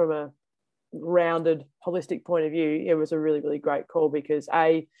look at it from a rounded, holistic point of view, it was a really, really great call because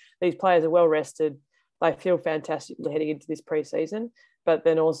these players are well rested. They feel fantastic heading into this pre-season, but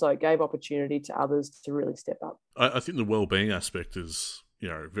then also gave opportunity to others to really step up. I think the well-being aspect is,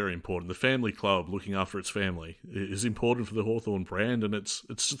 very important. The family club, looking after its family, is important for the Hawthorn brand, and it's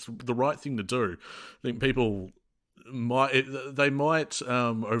just the right thing to do. I think people might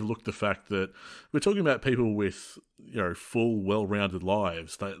overlook the fact that we're talking about people with full, well-rounded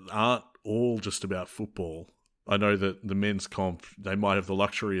lives. They aren't all just about football. I know that the men's comp, they might have the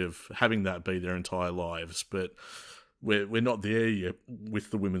luxury of having that be their entire lives, but we're not there yet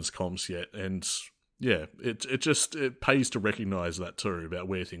with the women's comps yet. And yeah, it pays to recognise that too, about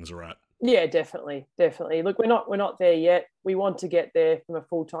where things are at. Yeah, definitely. Look, we're not there yet. We want to get there from a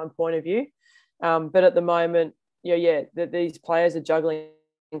full-time point of view, but at the moment, these players are juggling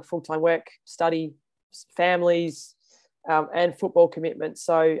full-time work, study, families, and football commitments.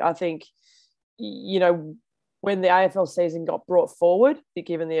 So I think, when the AFL season got brought forward,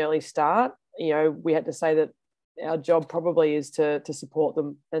 given the early start, we had to say that our job probably is to support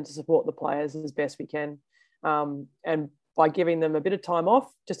them and to support the players as best we can. And by giving them a bit of time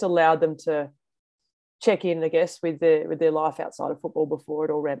off, just allowed them to check in, I guess, with their life outside of football before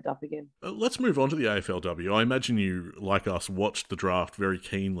it all ramped up again. Let's move on to the AFLW. I imagine you, like us, watched the draft very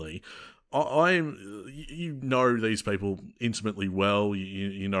keenly. You know these people intimately well.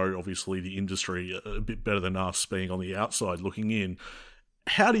 You know, obviously, the industry a bit better than us, being on the outside looking in.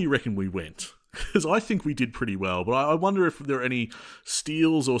 How do you reckon we went? Because I think we did pretty well, but I wonder if there are any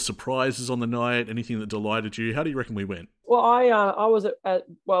steals or surprises on the night, anything that delighted you. How do you reckon we went? Well, I was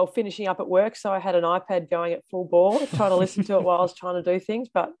finishing up at work, so I had an iPad going at full bore, trying to listen to it while I was trying to do things.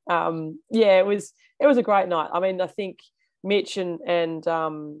 But it was a great night. I mean, I think Mitch and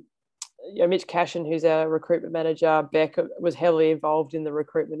Mitch Cashin, who's our recruitment manager, Beck, was heavily involved in the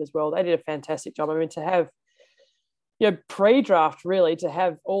recruitment as well. They did a fantastic job. I mean, to have pre-draft, really, to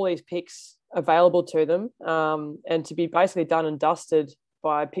have all these picks available to them and to be basically done and dusted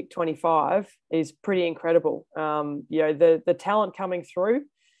by pick 25 is pretty incredible. The talent coming through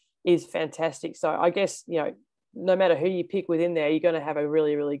is fantastic. So I guess, no matter who you pick within there, you're going to have a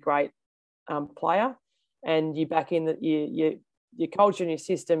really, really great player, and you back in that your culture and your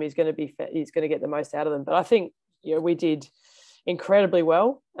system is going to get the most out of them. But I think, we did incredibly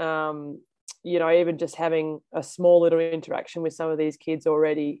well. Even just having a small little interaction with some of these kids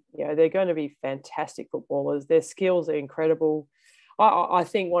already, they're going to be fantastic footballers. Their skills are incredible. I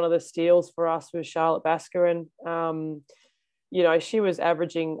think one of the steals for us was Charlotte Basker, and she was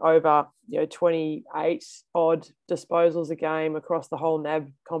averaging over 28 odd disposals a game across the whole NAB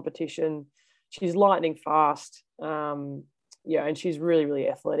competition. She's lightning fast, and she's really, really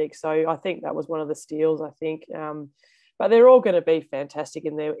athletic. So I think that was one of the steals. I think, but they're all going to be fantastic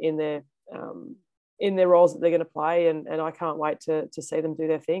in their roles that they're going to play, and I can't wait to see them do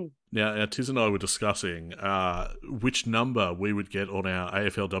their thing. Now, Tiz and I were discussing which number we would get on our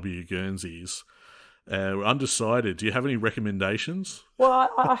AFLW Guernseys. We're undecided. Do you have any recommendations? Well,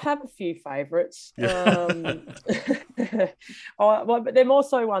 I have a few favourites. But they're more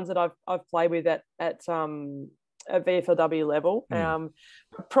so ones that I've played with at VFLW level.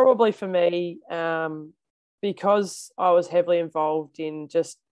 Probably for me, because I was heavily involved in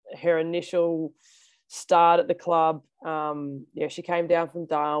just her initial start at the club. She came down from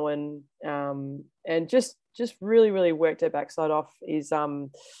Darwin, and just just really, really worked her backside off is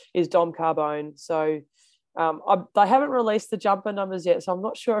Dom Carbone. So they haven't released the jumper numbers yet, so I'm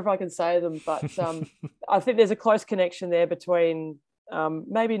not sure if I can say them, but I think there's a close connection there between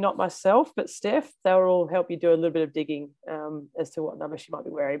maybe not myself, but Steph. They'll all help you do a little bit of digging as to what number she might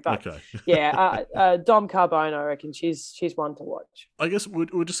be wearing. But okay. Dom Carbone, I reckon she's one to watch. I guess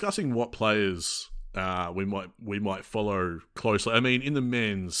we're discussing what players we might follow closely. I mean, in the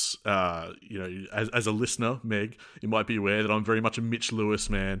men's, as a listener, Meg, you might be aware that I'm very much a Mitch Lewis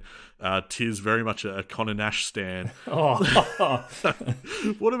man. Tiz very much a Connor Nash stan. Oh.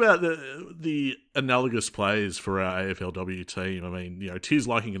 What about the analogous players for our AFLW team? I mean, Tiz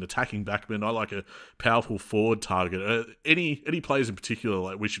liking an attacking backman. I like a powerful forward target. Any players in particular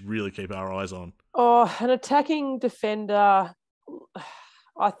like we should really keep our eyes on? Oh, an attacking defender.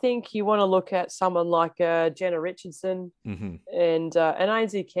 I think you want to look at someone like Jenna Richardson and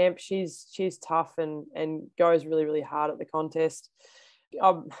Ainsley Kemp. She's tough and goes really, really hard at the contest.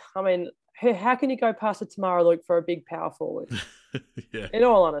 I mean, how can you go past a Tamara Luke for a big power forward? Yeah. In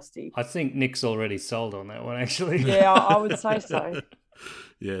all honesty. I think Nick's already sold on that one, actually. Yeah, I would say so.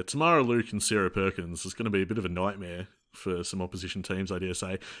 Yeah, Tamara Luke and Sarah Perkins is going to be a bit of a nightmare for some opposition teams, I dare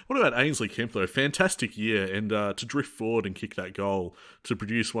say. What about Ainsley Kemp, though? Fantastic year, and to drift forward and kick that goal to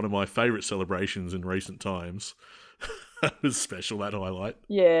produce one of my favourite celebrations in recent times. That was special, that highlight.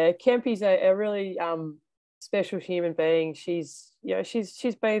 Yeah, Kempy's a really special human being. She's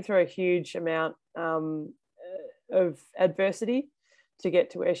been through a huge amount of adversity to get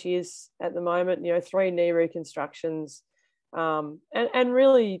to where she is at the moment. 3 knee reconstructions. And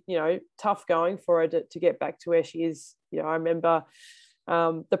really, tough going for her to get back to where she is. I remember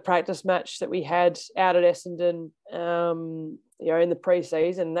the practice match that we had out at Essendon, in the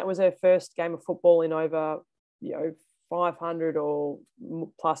pre-season. That was her first game of football in over, 500 or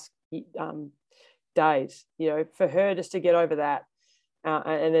plus days. For her just to get over that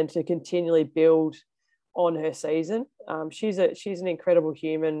and then to continually build on her season. She's an incredible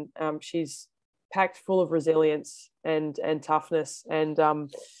human. She's packed full of resilience and toughness, and I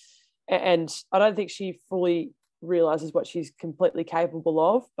don't think she fully realizes what she's completely capable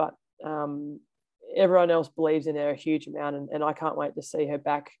of, but everyone else believes in her a huge amount, and I can't wait to see her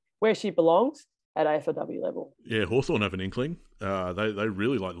back where she belongs at AFLW level. Yeah, Hawthorn have an inkling. They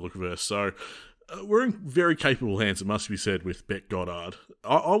really like the look of her, so we're in very capable hands, it must be said, with Beck Goddard.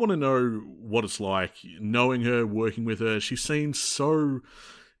 I want to know what it's like knowing her, working with her. She seems so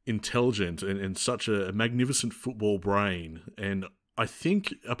intelligent and such a magnificent football brain, and I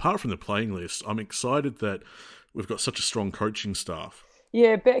think apart from the playing list, I'm excited that we've got such a strong coaching staff.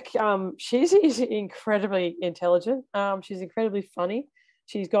 Yeah, Beck, she's incredibly intelligent. She's incredibly funny.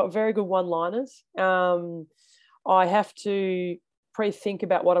 She's got very good one-liners. I have to pre-think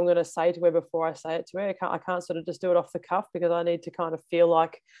about what I'm going to say to her before I say it to her. I can't sort of just do it off the cuff because I need to kind of feel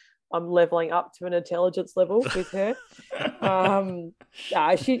like I'm leveling up to an intelligence level with her.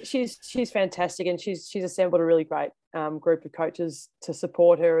 She's fantastic, and she's assembled a really great group of coaches to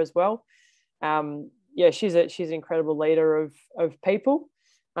support her as well. She's an incredible leader of people,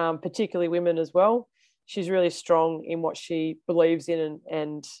 particularly women as well. She's really strong in what she believes in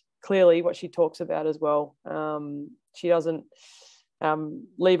and clearly what she talks about as well. She doesn't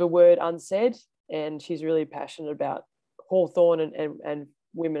leave a word unsaid, and she's really passionate about Hawthorn and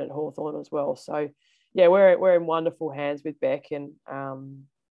women at Hawthorn as well. So yeah, we're in wonderful hands with Beck, and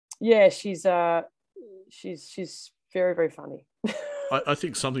she's very, very funny. I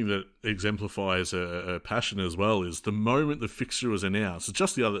think something that exemplifies a passion as well is the moment the fixture was announced.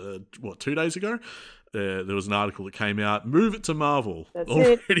 Just the other 2 days ago, there was an article that came out. Move it to Marvel. That's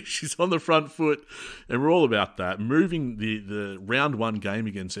already. It. She's on the front foot, and we're all about that. Moving the round 1 game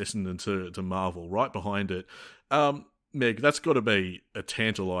against Essendon to Marvel, right behind it. Meg, that's got to be a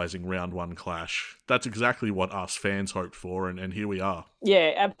tantalising round 1 clash. That's exactly what us fans hoped for, and here we are.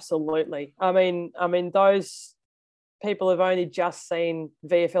 Yeah, absolutely. I mean, those people have only just seen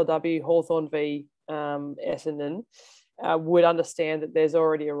VFLW Hawthorn v Essendon would understand that there's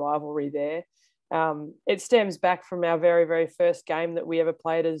already a rivalry there. It stems back from our very, very first game that we ever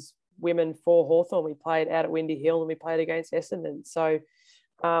played as women for Hawthorn. We played out at Windy Hill and we played against Essendon. So,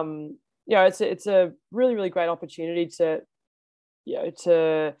 it's a really, really great opportunity to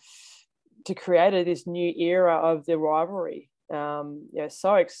create this new era of the rivalry.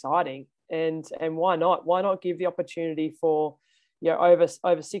 So exciting. And why not? Why not give the opportunity for over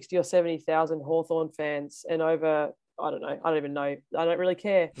 60 or 70,000 Hawthorn fans and over, I don't know, I don't even know, I don't really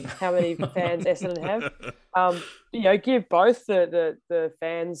care how many fans Essendon have. Give both the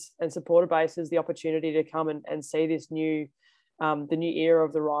fans and supporter bases the opportunity to come and see this new the new era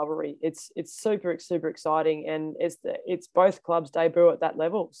of the rivalry. It's super, super exciting, and it's both clubs debut at that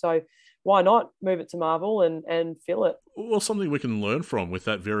level. So why not move it to Marvel and fill it? Well, something we can learn from with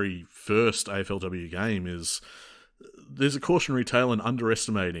that very first AFLW game is there's a cautionary tale in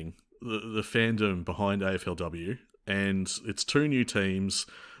underestimating the fandom behind AFLW, and it's two new teams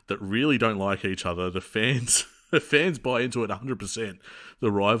that really don't like each other. The fans buy into it 100%,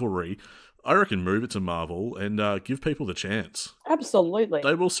 the rivalry. I reckon move it to Marvel and give people the chance. Absolutely.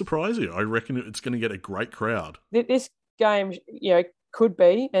 They will surprise you. I reckon it's going to get a great crowd. This game, could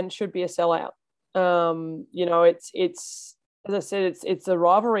be and should be a sellout. It's as I said, it's a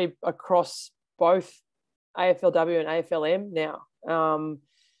rivalry across both AFLW and AFLM now.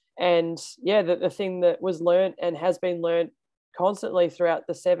 The thing that was learnt and has been learnt constantly throughout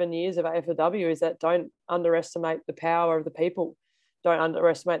the 7 years of AFLW is that don't underestimate the power of the people. Don't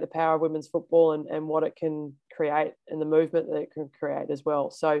underestimate the power of women's football and what it can create and the movement that it can create as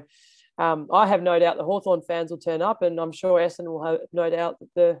well. So I have no doubt the Hawthorn fans will turn up, and I'm sure Essendon will have no doubt that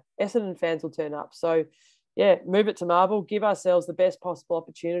the Essendon fans will turn up. So, yeah, move it to Marvel, give ourselves the best possible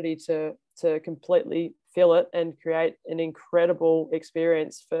opportunity to completely fill it and create an incredible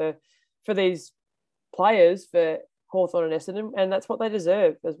experience for these players, for Hawthorn and Essendon, and that's what they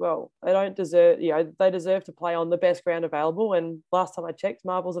deserve as well. They don't deserve, they deserve to play on the best ground available. And last time I checked,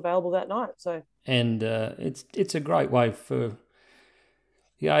 Marvel's available that night. So, and it's a great way for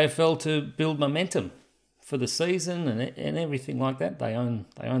the AFL to build momentum for the season and everything like that. They own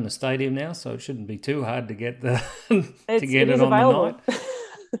the stadium now, so it shouldn't be too hard to get it on available.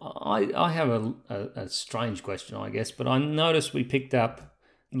 The night. I have a strange question, I guess, but I noticed we picked up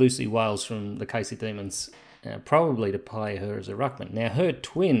Lucy Wales from the Casey Demons. Probably to play her as a ruckman. Now, her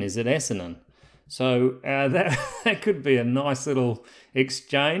twin is at Essendon, so that could be a nice little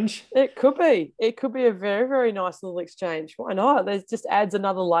exchange. It could be. It could be a very, very nice little exchange. Why not? It just adds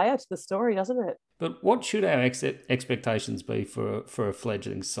another layer to the story, doesn't it? But what should our expectations be for a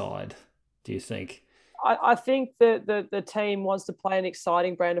fledgling side, do you think? I think that the team wants to play an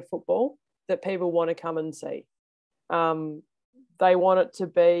exciting brand of football that people want to come and see. They want it to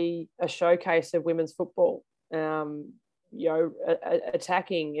be a showcase of women's football.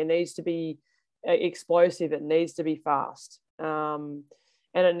 Attacking. It needs to be explosive. It needs to be fast. As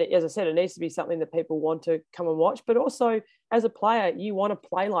I said, it needs to be something that people want to come and watch. But also, as a player, you want to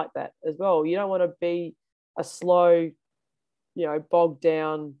play like that as well. You don't want to be a slow, bogged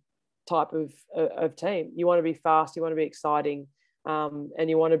down type of team. You want to be fast. You want to be exciting, and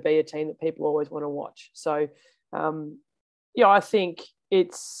you want to be a team that people always want to watch. So, I think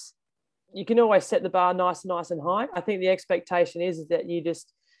you can always set the bar nice and high. I think the expectation is that you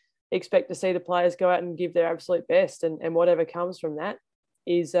just expect to see the players go out and give their absolute best, and whatever comes from that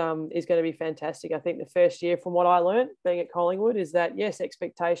is going to be fantastic. I think the first year, from what I learned being at Collingwood, is that yes,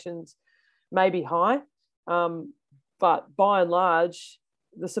 expectations may be high, but by and large,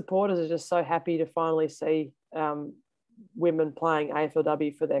 the supporters are just so happy to finally see women playing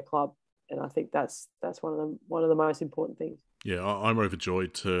AFLW for their club. And I think that's one of the most important things. Yeah, I'm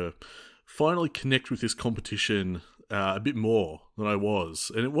overjoyed to finally connect with this competition a bit more than I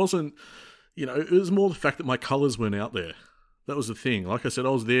was. And it wasn't, it was more the fact that my colours weren't out there. That was the thing. Like I said, I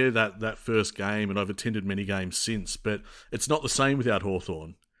was there that first game, and I've attended many games since, but it's not the same without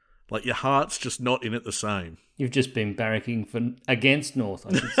Hawthorn. Like, your heart's just not in it the same. You've just been barracking against North,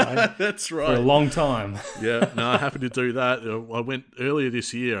 I should say. That's right. For a long time. Yeah, no, happy to do that. I went earlier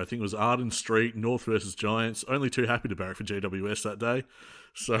this year, I think it was Arden Street, North versus Giants. Only too happy to barrack for GWS that day.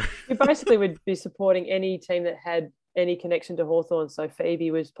 So you basically would be supporting any team that had any connection to Hawthorn. So Phoebe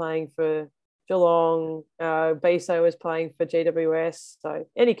was playing for Geelong, Beso was playing for GWS, so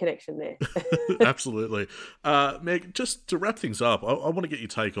any connection there. Absolutely. Meg, just to wrap things up, I want to get your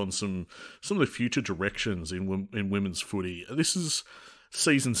take on some of the future directions in women's footy. This is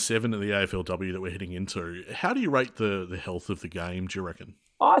season 7 of the AFLW that we're heading into. How do you rate the health of the game, do you reckon?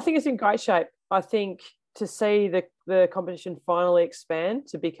 I think it's in great shape. I think to see the competition finally expand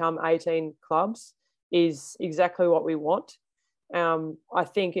to become 18 clubs is exactly what we want. I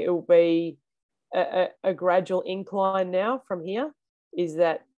think it will be a gradual incline now from here, is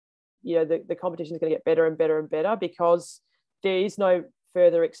that the competition is going to get better and better and better, because there is no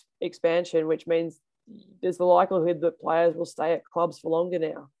further expansion, which means there's the likelihood that players will stay at clubs for longer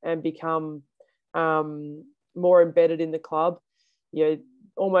now and become more embedded in the club,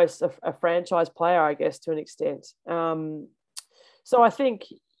 almost a franchise player, I guess, to an extent. So I think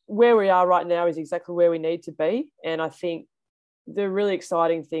where we are right now is exactly where we need to be, and I think the really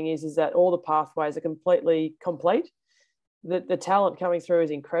exciting thing is that all the pathways are completely complete. the talent coming through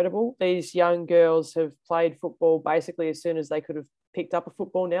is incredible. These young girls have played football basically as soon as they could have picked up a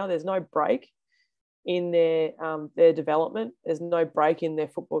football now. There's no break in their development. There's no break in their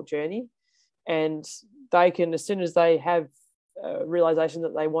football journey. And they can, as soon as they have a realisation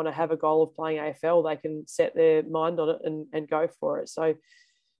that they want to have a goal of playing AFL, they can set their mind on it and go for it. So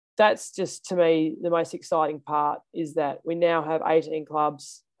that's just, to me, the most exciting part, is that we now have 18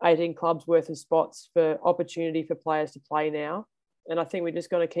 clubs worth of spots for opportunity for players to play now. And I think we're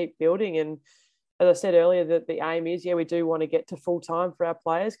just going to keep building. And as I said earlier, that the aim is, we do want to get to full time for our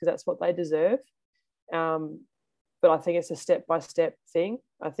players because that's what they deserve. But I think it's a step-by-step thing.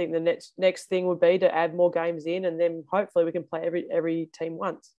 I think the next thing would be to add more games in, and then hopefully we can play every team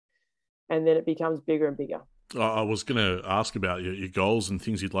once. And then it becomes bigger and bigger. I was going to ask about your goals and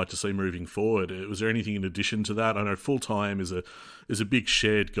things you'd like to see moving forward. Was there anything in addition to that? I know full-time is a big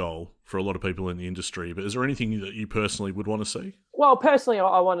shared goal for a lot of people in the industry, but is there anything that you personally would want to see? Well, personally,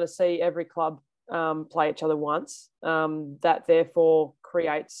 I want to see every club play each other once. That therefore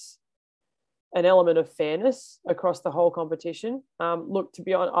creates an element of fairness across the whole competition. Look, to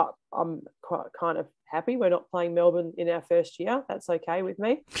be honest, I'm quite kind of happy we're not playing Melbourne in our first year. That's okay with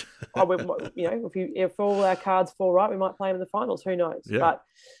me. If all our cards fall right, we might play them in the finals. Who knows? Yeah. But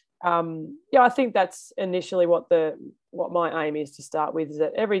I think that's initially what my aim is to start with, is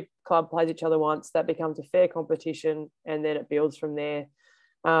that every club plays each other once. That becomes a fair competition, and then it builds from there.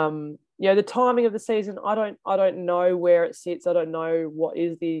 The timing of the season, I don't know where it sits. I don't know what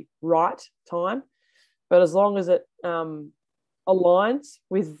is the right time, but as long as it aligns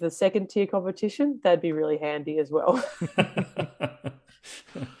with the second tier competition, that'd be really handy as well.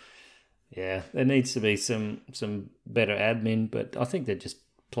 Yeah, there needs to be some better admin, but I think they're just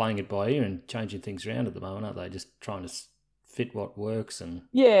playing it by ear and changing things around at the moment, aren't they? Just trying to fit what works. And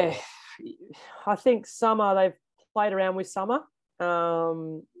yeah, I think summer, they've played around with summer.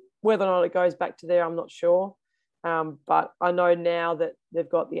 Whether or not it goes back to there, I'm not sure. But I know now that they've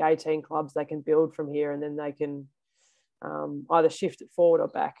got the 18 clubs, they can build from here, and then they can either shift it forward or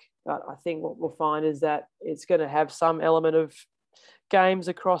back. But I think what we'll find is that it's going to have some element of games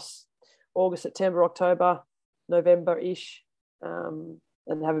across August, September, October, November-ish,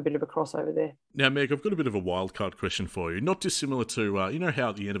 and have a bit of a crossover there. Now, Meg, I've got a bit of a wildcard question for you. Not dissimilar to, how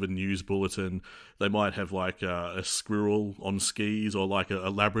at the end of a news bulletin, they might have like a squirrel on skis or like a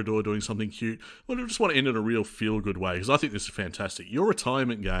Labrador doing something cute. Well, I just want to end in a real feel-good way, because I think this is fantastic. Your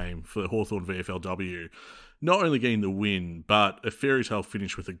retirement game for Hawthorn VFLW, not only getting the win, but a fairy tale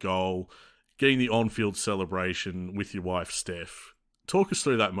finish with a goal, getting the on-field celebration with your wife, Steph. Talk us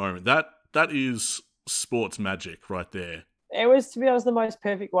through that moment. That is sports magic right there. It was, to be honest, the most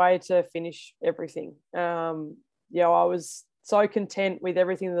perfect way to finish everything. I was so content with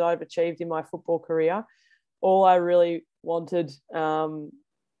everything that I've achieved in my football career. All I really wanted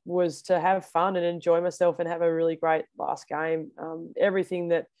was to have fun and enjoy myself and have a really great last game. Everything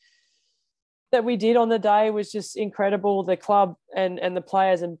that we did on the day was just incredible. The club and the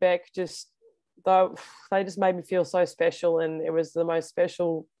players and Beck they just made me feel so special, and it was the most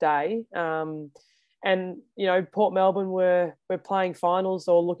special day. And, Port Melbourne were playing finals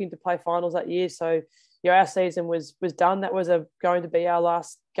or looking to play finals that year. So, our season was done. That was going to be our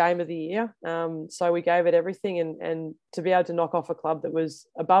last game of the year. So we gave it everything, and to be able to knock off a club that was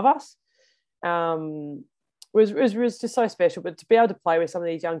above us was just so special. But to be able to play with some of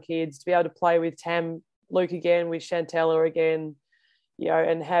these young kids, to be able to play with Tam, Luke again, with Chantella again,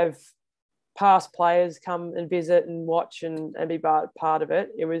 and have past players come and visit and watch and be part of it.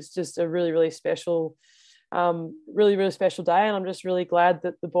 It was just a really, really special, really, really special day. And I'm just really glad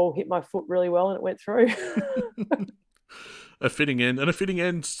that the ball hit my foot really well and it went through. A fitting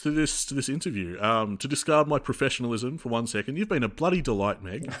end to this interview. To discard my professionalism for 1 second, you've been a bloody delight,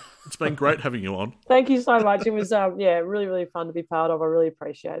 Meg. It's been great having you on. Thank you so much. It was really, really fun to be part of. I really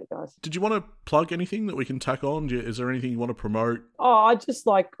appreciate it, guys. Did you want to plug anything that we can tack on? Is there anything you want to promote? I just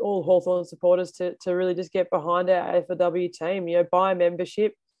like all Hawthorn supporters to really just get behind our AFLW team. Buy a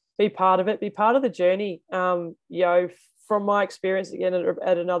membership, be part of it, be part of the journey. From my experience again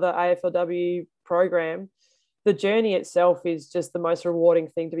at another AFLW program, the journey itself is just the most rewarding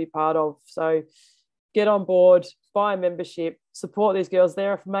thing to be part of. So get on board, buy a membership, support these girls.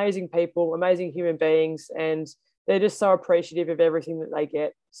 They're amazing people, amazing human beings, and they're just so appreciative of everything that they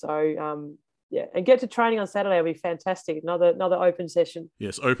get. So, and get to training on Saturday will be fantastic. Another open session.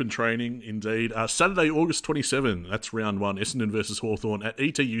 Yes, open training indeed. Saturday, August 27. That's round 1. Essendon versus Hawthorn at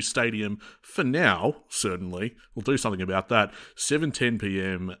ETU Stadium. For now, certainly, we'll do something about that. 7:10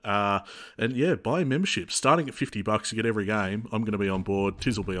 p.m. And yeah, buy a membership starting at $50. You get every game. I'm going to be on board.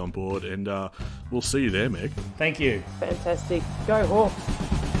 Tiz will be on board, and we'll see you there, Meg. Thank you. Fantastic. Go Hawks.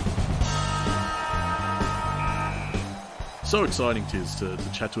 So exciting, Tiz, to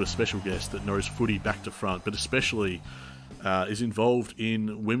chat to a special guest that knows footy back to front, but especially is involved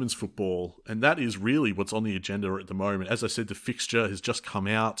in women's football. And that is really what's on the agenda at the moment. As I said, the fixture has just come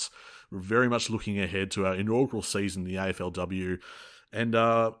out. We're very much looking ahead to our inaugural season, the AFLW. And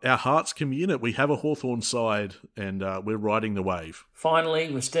our hearts can be in it. We have a Hawthorn side, and we're riding the wave.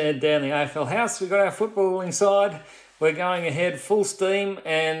 Finally, we've stared down the AFL house. We've got our footballing side. We're going ahead full steam,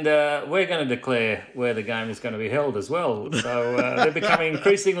 and we're going to declare where the game is going to be held as well. So they're becoming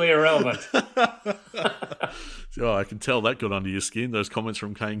increasingly irrelevant. Oh, I can tell that got under your skin. Those comments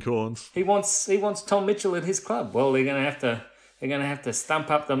from Kane Corns. He wants Tom Mitchell at his club. Well, they're going to have to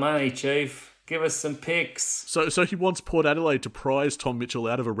stump up the money, Chief. Give us some picks. So he wants Port Adelaide to prize Tom Mitchell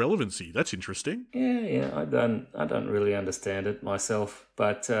out of irrelevancy. That's interesting. Yeah. I don't really understand it myself,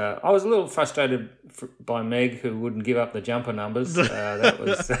 but I was a little frustrated by Meg, who wouldn't give up the jumper numbers. That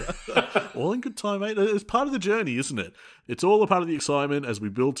was all in good time, mate. It's part of the journey, isn't it? It's all a part of the excitement as we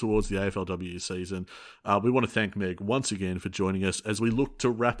build towards the AFLW season. We want to thank Meg once again for joining us as we look to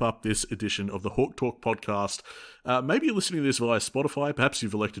wrap up this edition of the Hawk Talk podcast. Maybe you're listening to this via Spotify. Perhaps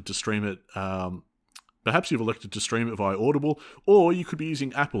you've elected to stream it. Via Audible, or you could be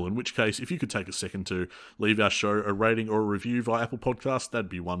using Apple, in which case, if you could take a second to leave our show a rating or a review via Apple Podcasts, that'd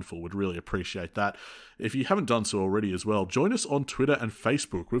be wonderful. We'd really appreciate that. If you haven't done so already as well, join us on Twitter and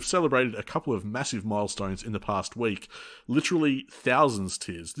Facebook. We've celebrated a couple of massive milestones in the past week. Literally thousands,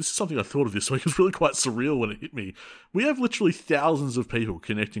 Tiz. This is something I thought of this week. It was really quite surreal when it hit me. We have literally thousands of people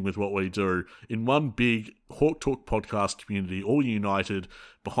connecting with what we do in one big Hawk Talk podcast community, all united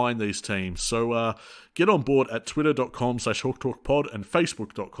behind these teams. So get on board at twitter.com/HawkTalkPod and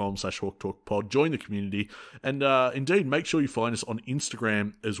facebook.com/HawkTalkPod. Join the community, and indeed, make sure you find us on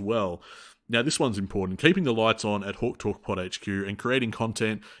Instagram as well. Now, this one's important. Keeping the lights on at Hawk Talk Pod HQ and creating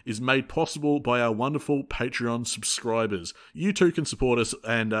content is made possible by our wonderful Patreon subscribers. You too can support us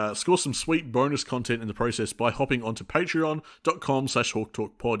and score some sweet bonus content in the process by hopping onto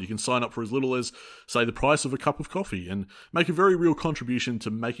patreon.com/HawkTalkPod. You can sign up for as little as, say, the price of a cup of coffee and make a very real contribution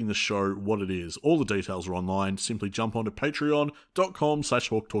to making the show what it is. All the details are online. Simply jump onto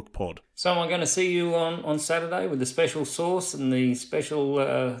patreon.com/HawkTalkPod. So am I going to see you on Saturday with the special sauce and the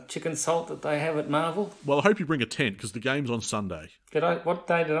special chicken salt that they have at Marvel? Well, I hope you bring a tent because the game's on Sunday. What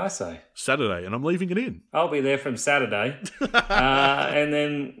day did I say? Saturday, and I'm leaving it in. I'll be there from Saturday. And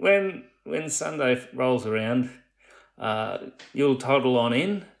then when Sunday rolls around, you'll toddle on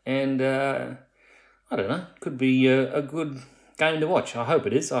in, and I don't know, could be a good game to watch. I hope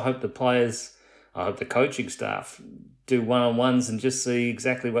it is. I hope the players, I hope the coaching staff do one-on-ones and just see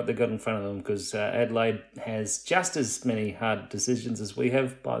exactly what they've got in front of them, because Adelaide has just as many hard decisions as we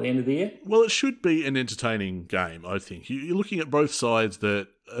have by the end of the year. Well, it should be an entertaining game, I think. You're looking at both sides that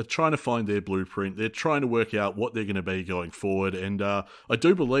are trying to find their blueprint. They're trying to work out what they're going to be going forward. And I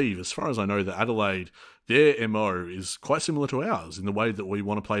do believe, as far as I know, that Adelaide, their MO is quite similar to ours in the way that we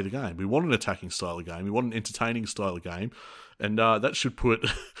want to play the game. We want an attacking style of game. We want an entertaining style of game. And that should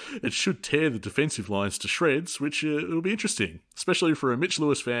it should tear the defensive lines to shreds, which it'll be interesting, especially for a Mitch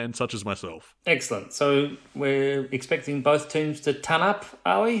Lewis fan such as myself. Excellent. So we're expecting both teams to ton up,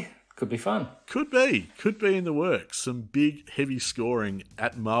 are we? Could be fun. Could be in the works. Some big, heavy scoring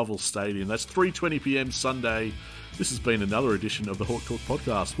at Marvel Stadium. That's 3:20 p.m. Sunday. This has been another edition of the Hawk Talk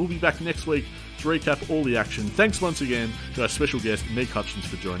podcast. We'll be back next week to recap all the action. Thanks once again to our special guest, Meg Hutchins,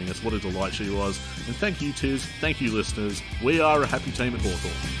 for joining us. What a delight she was. And thank you, Tiz. Thank you, listeners. We are a happy team at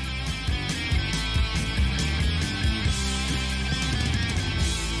Hawthorn.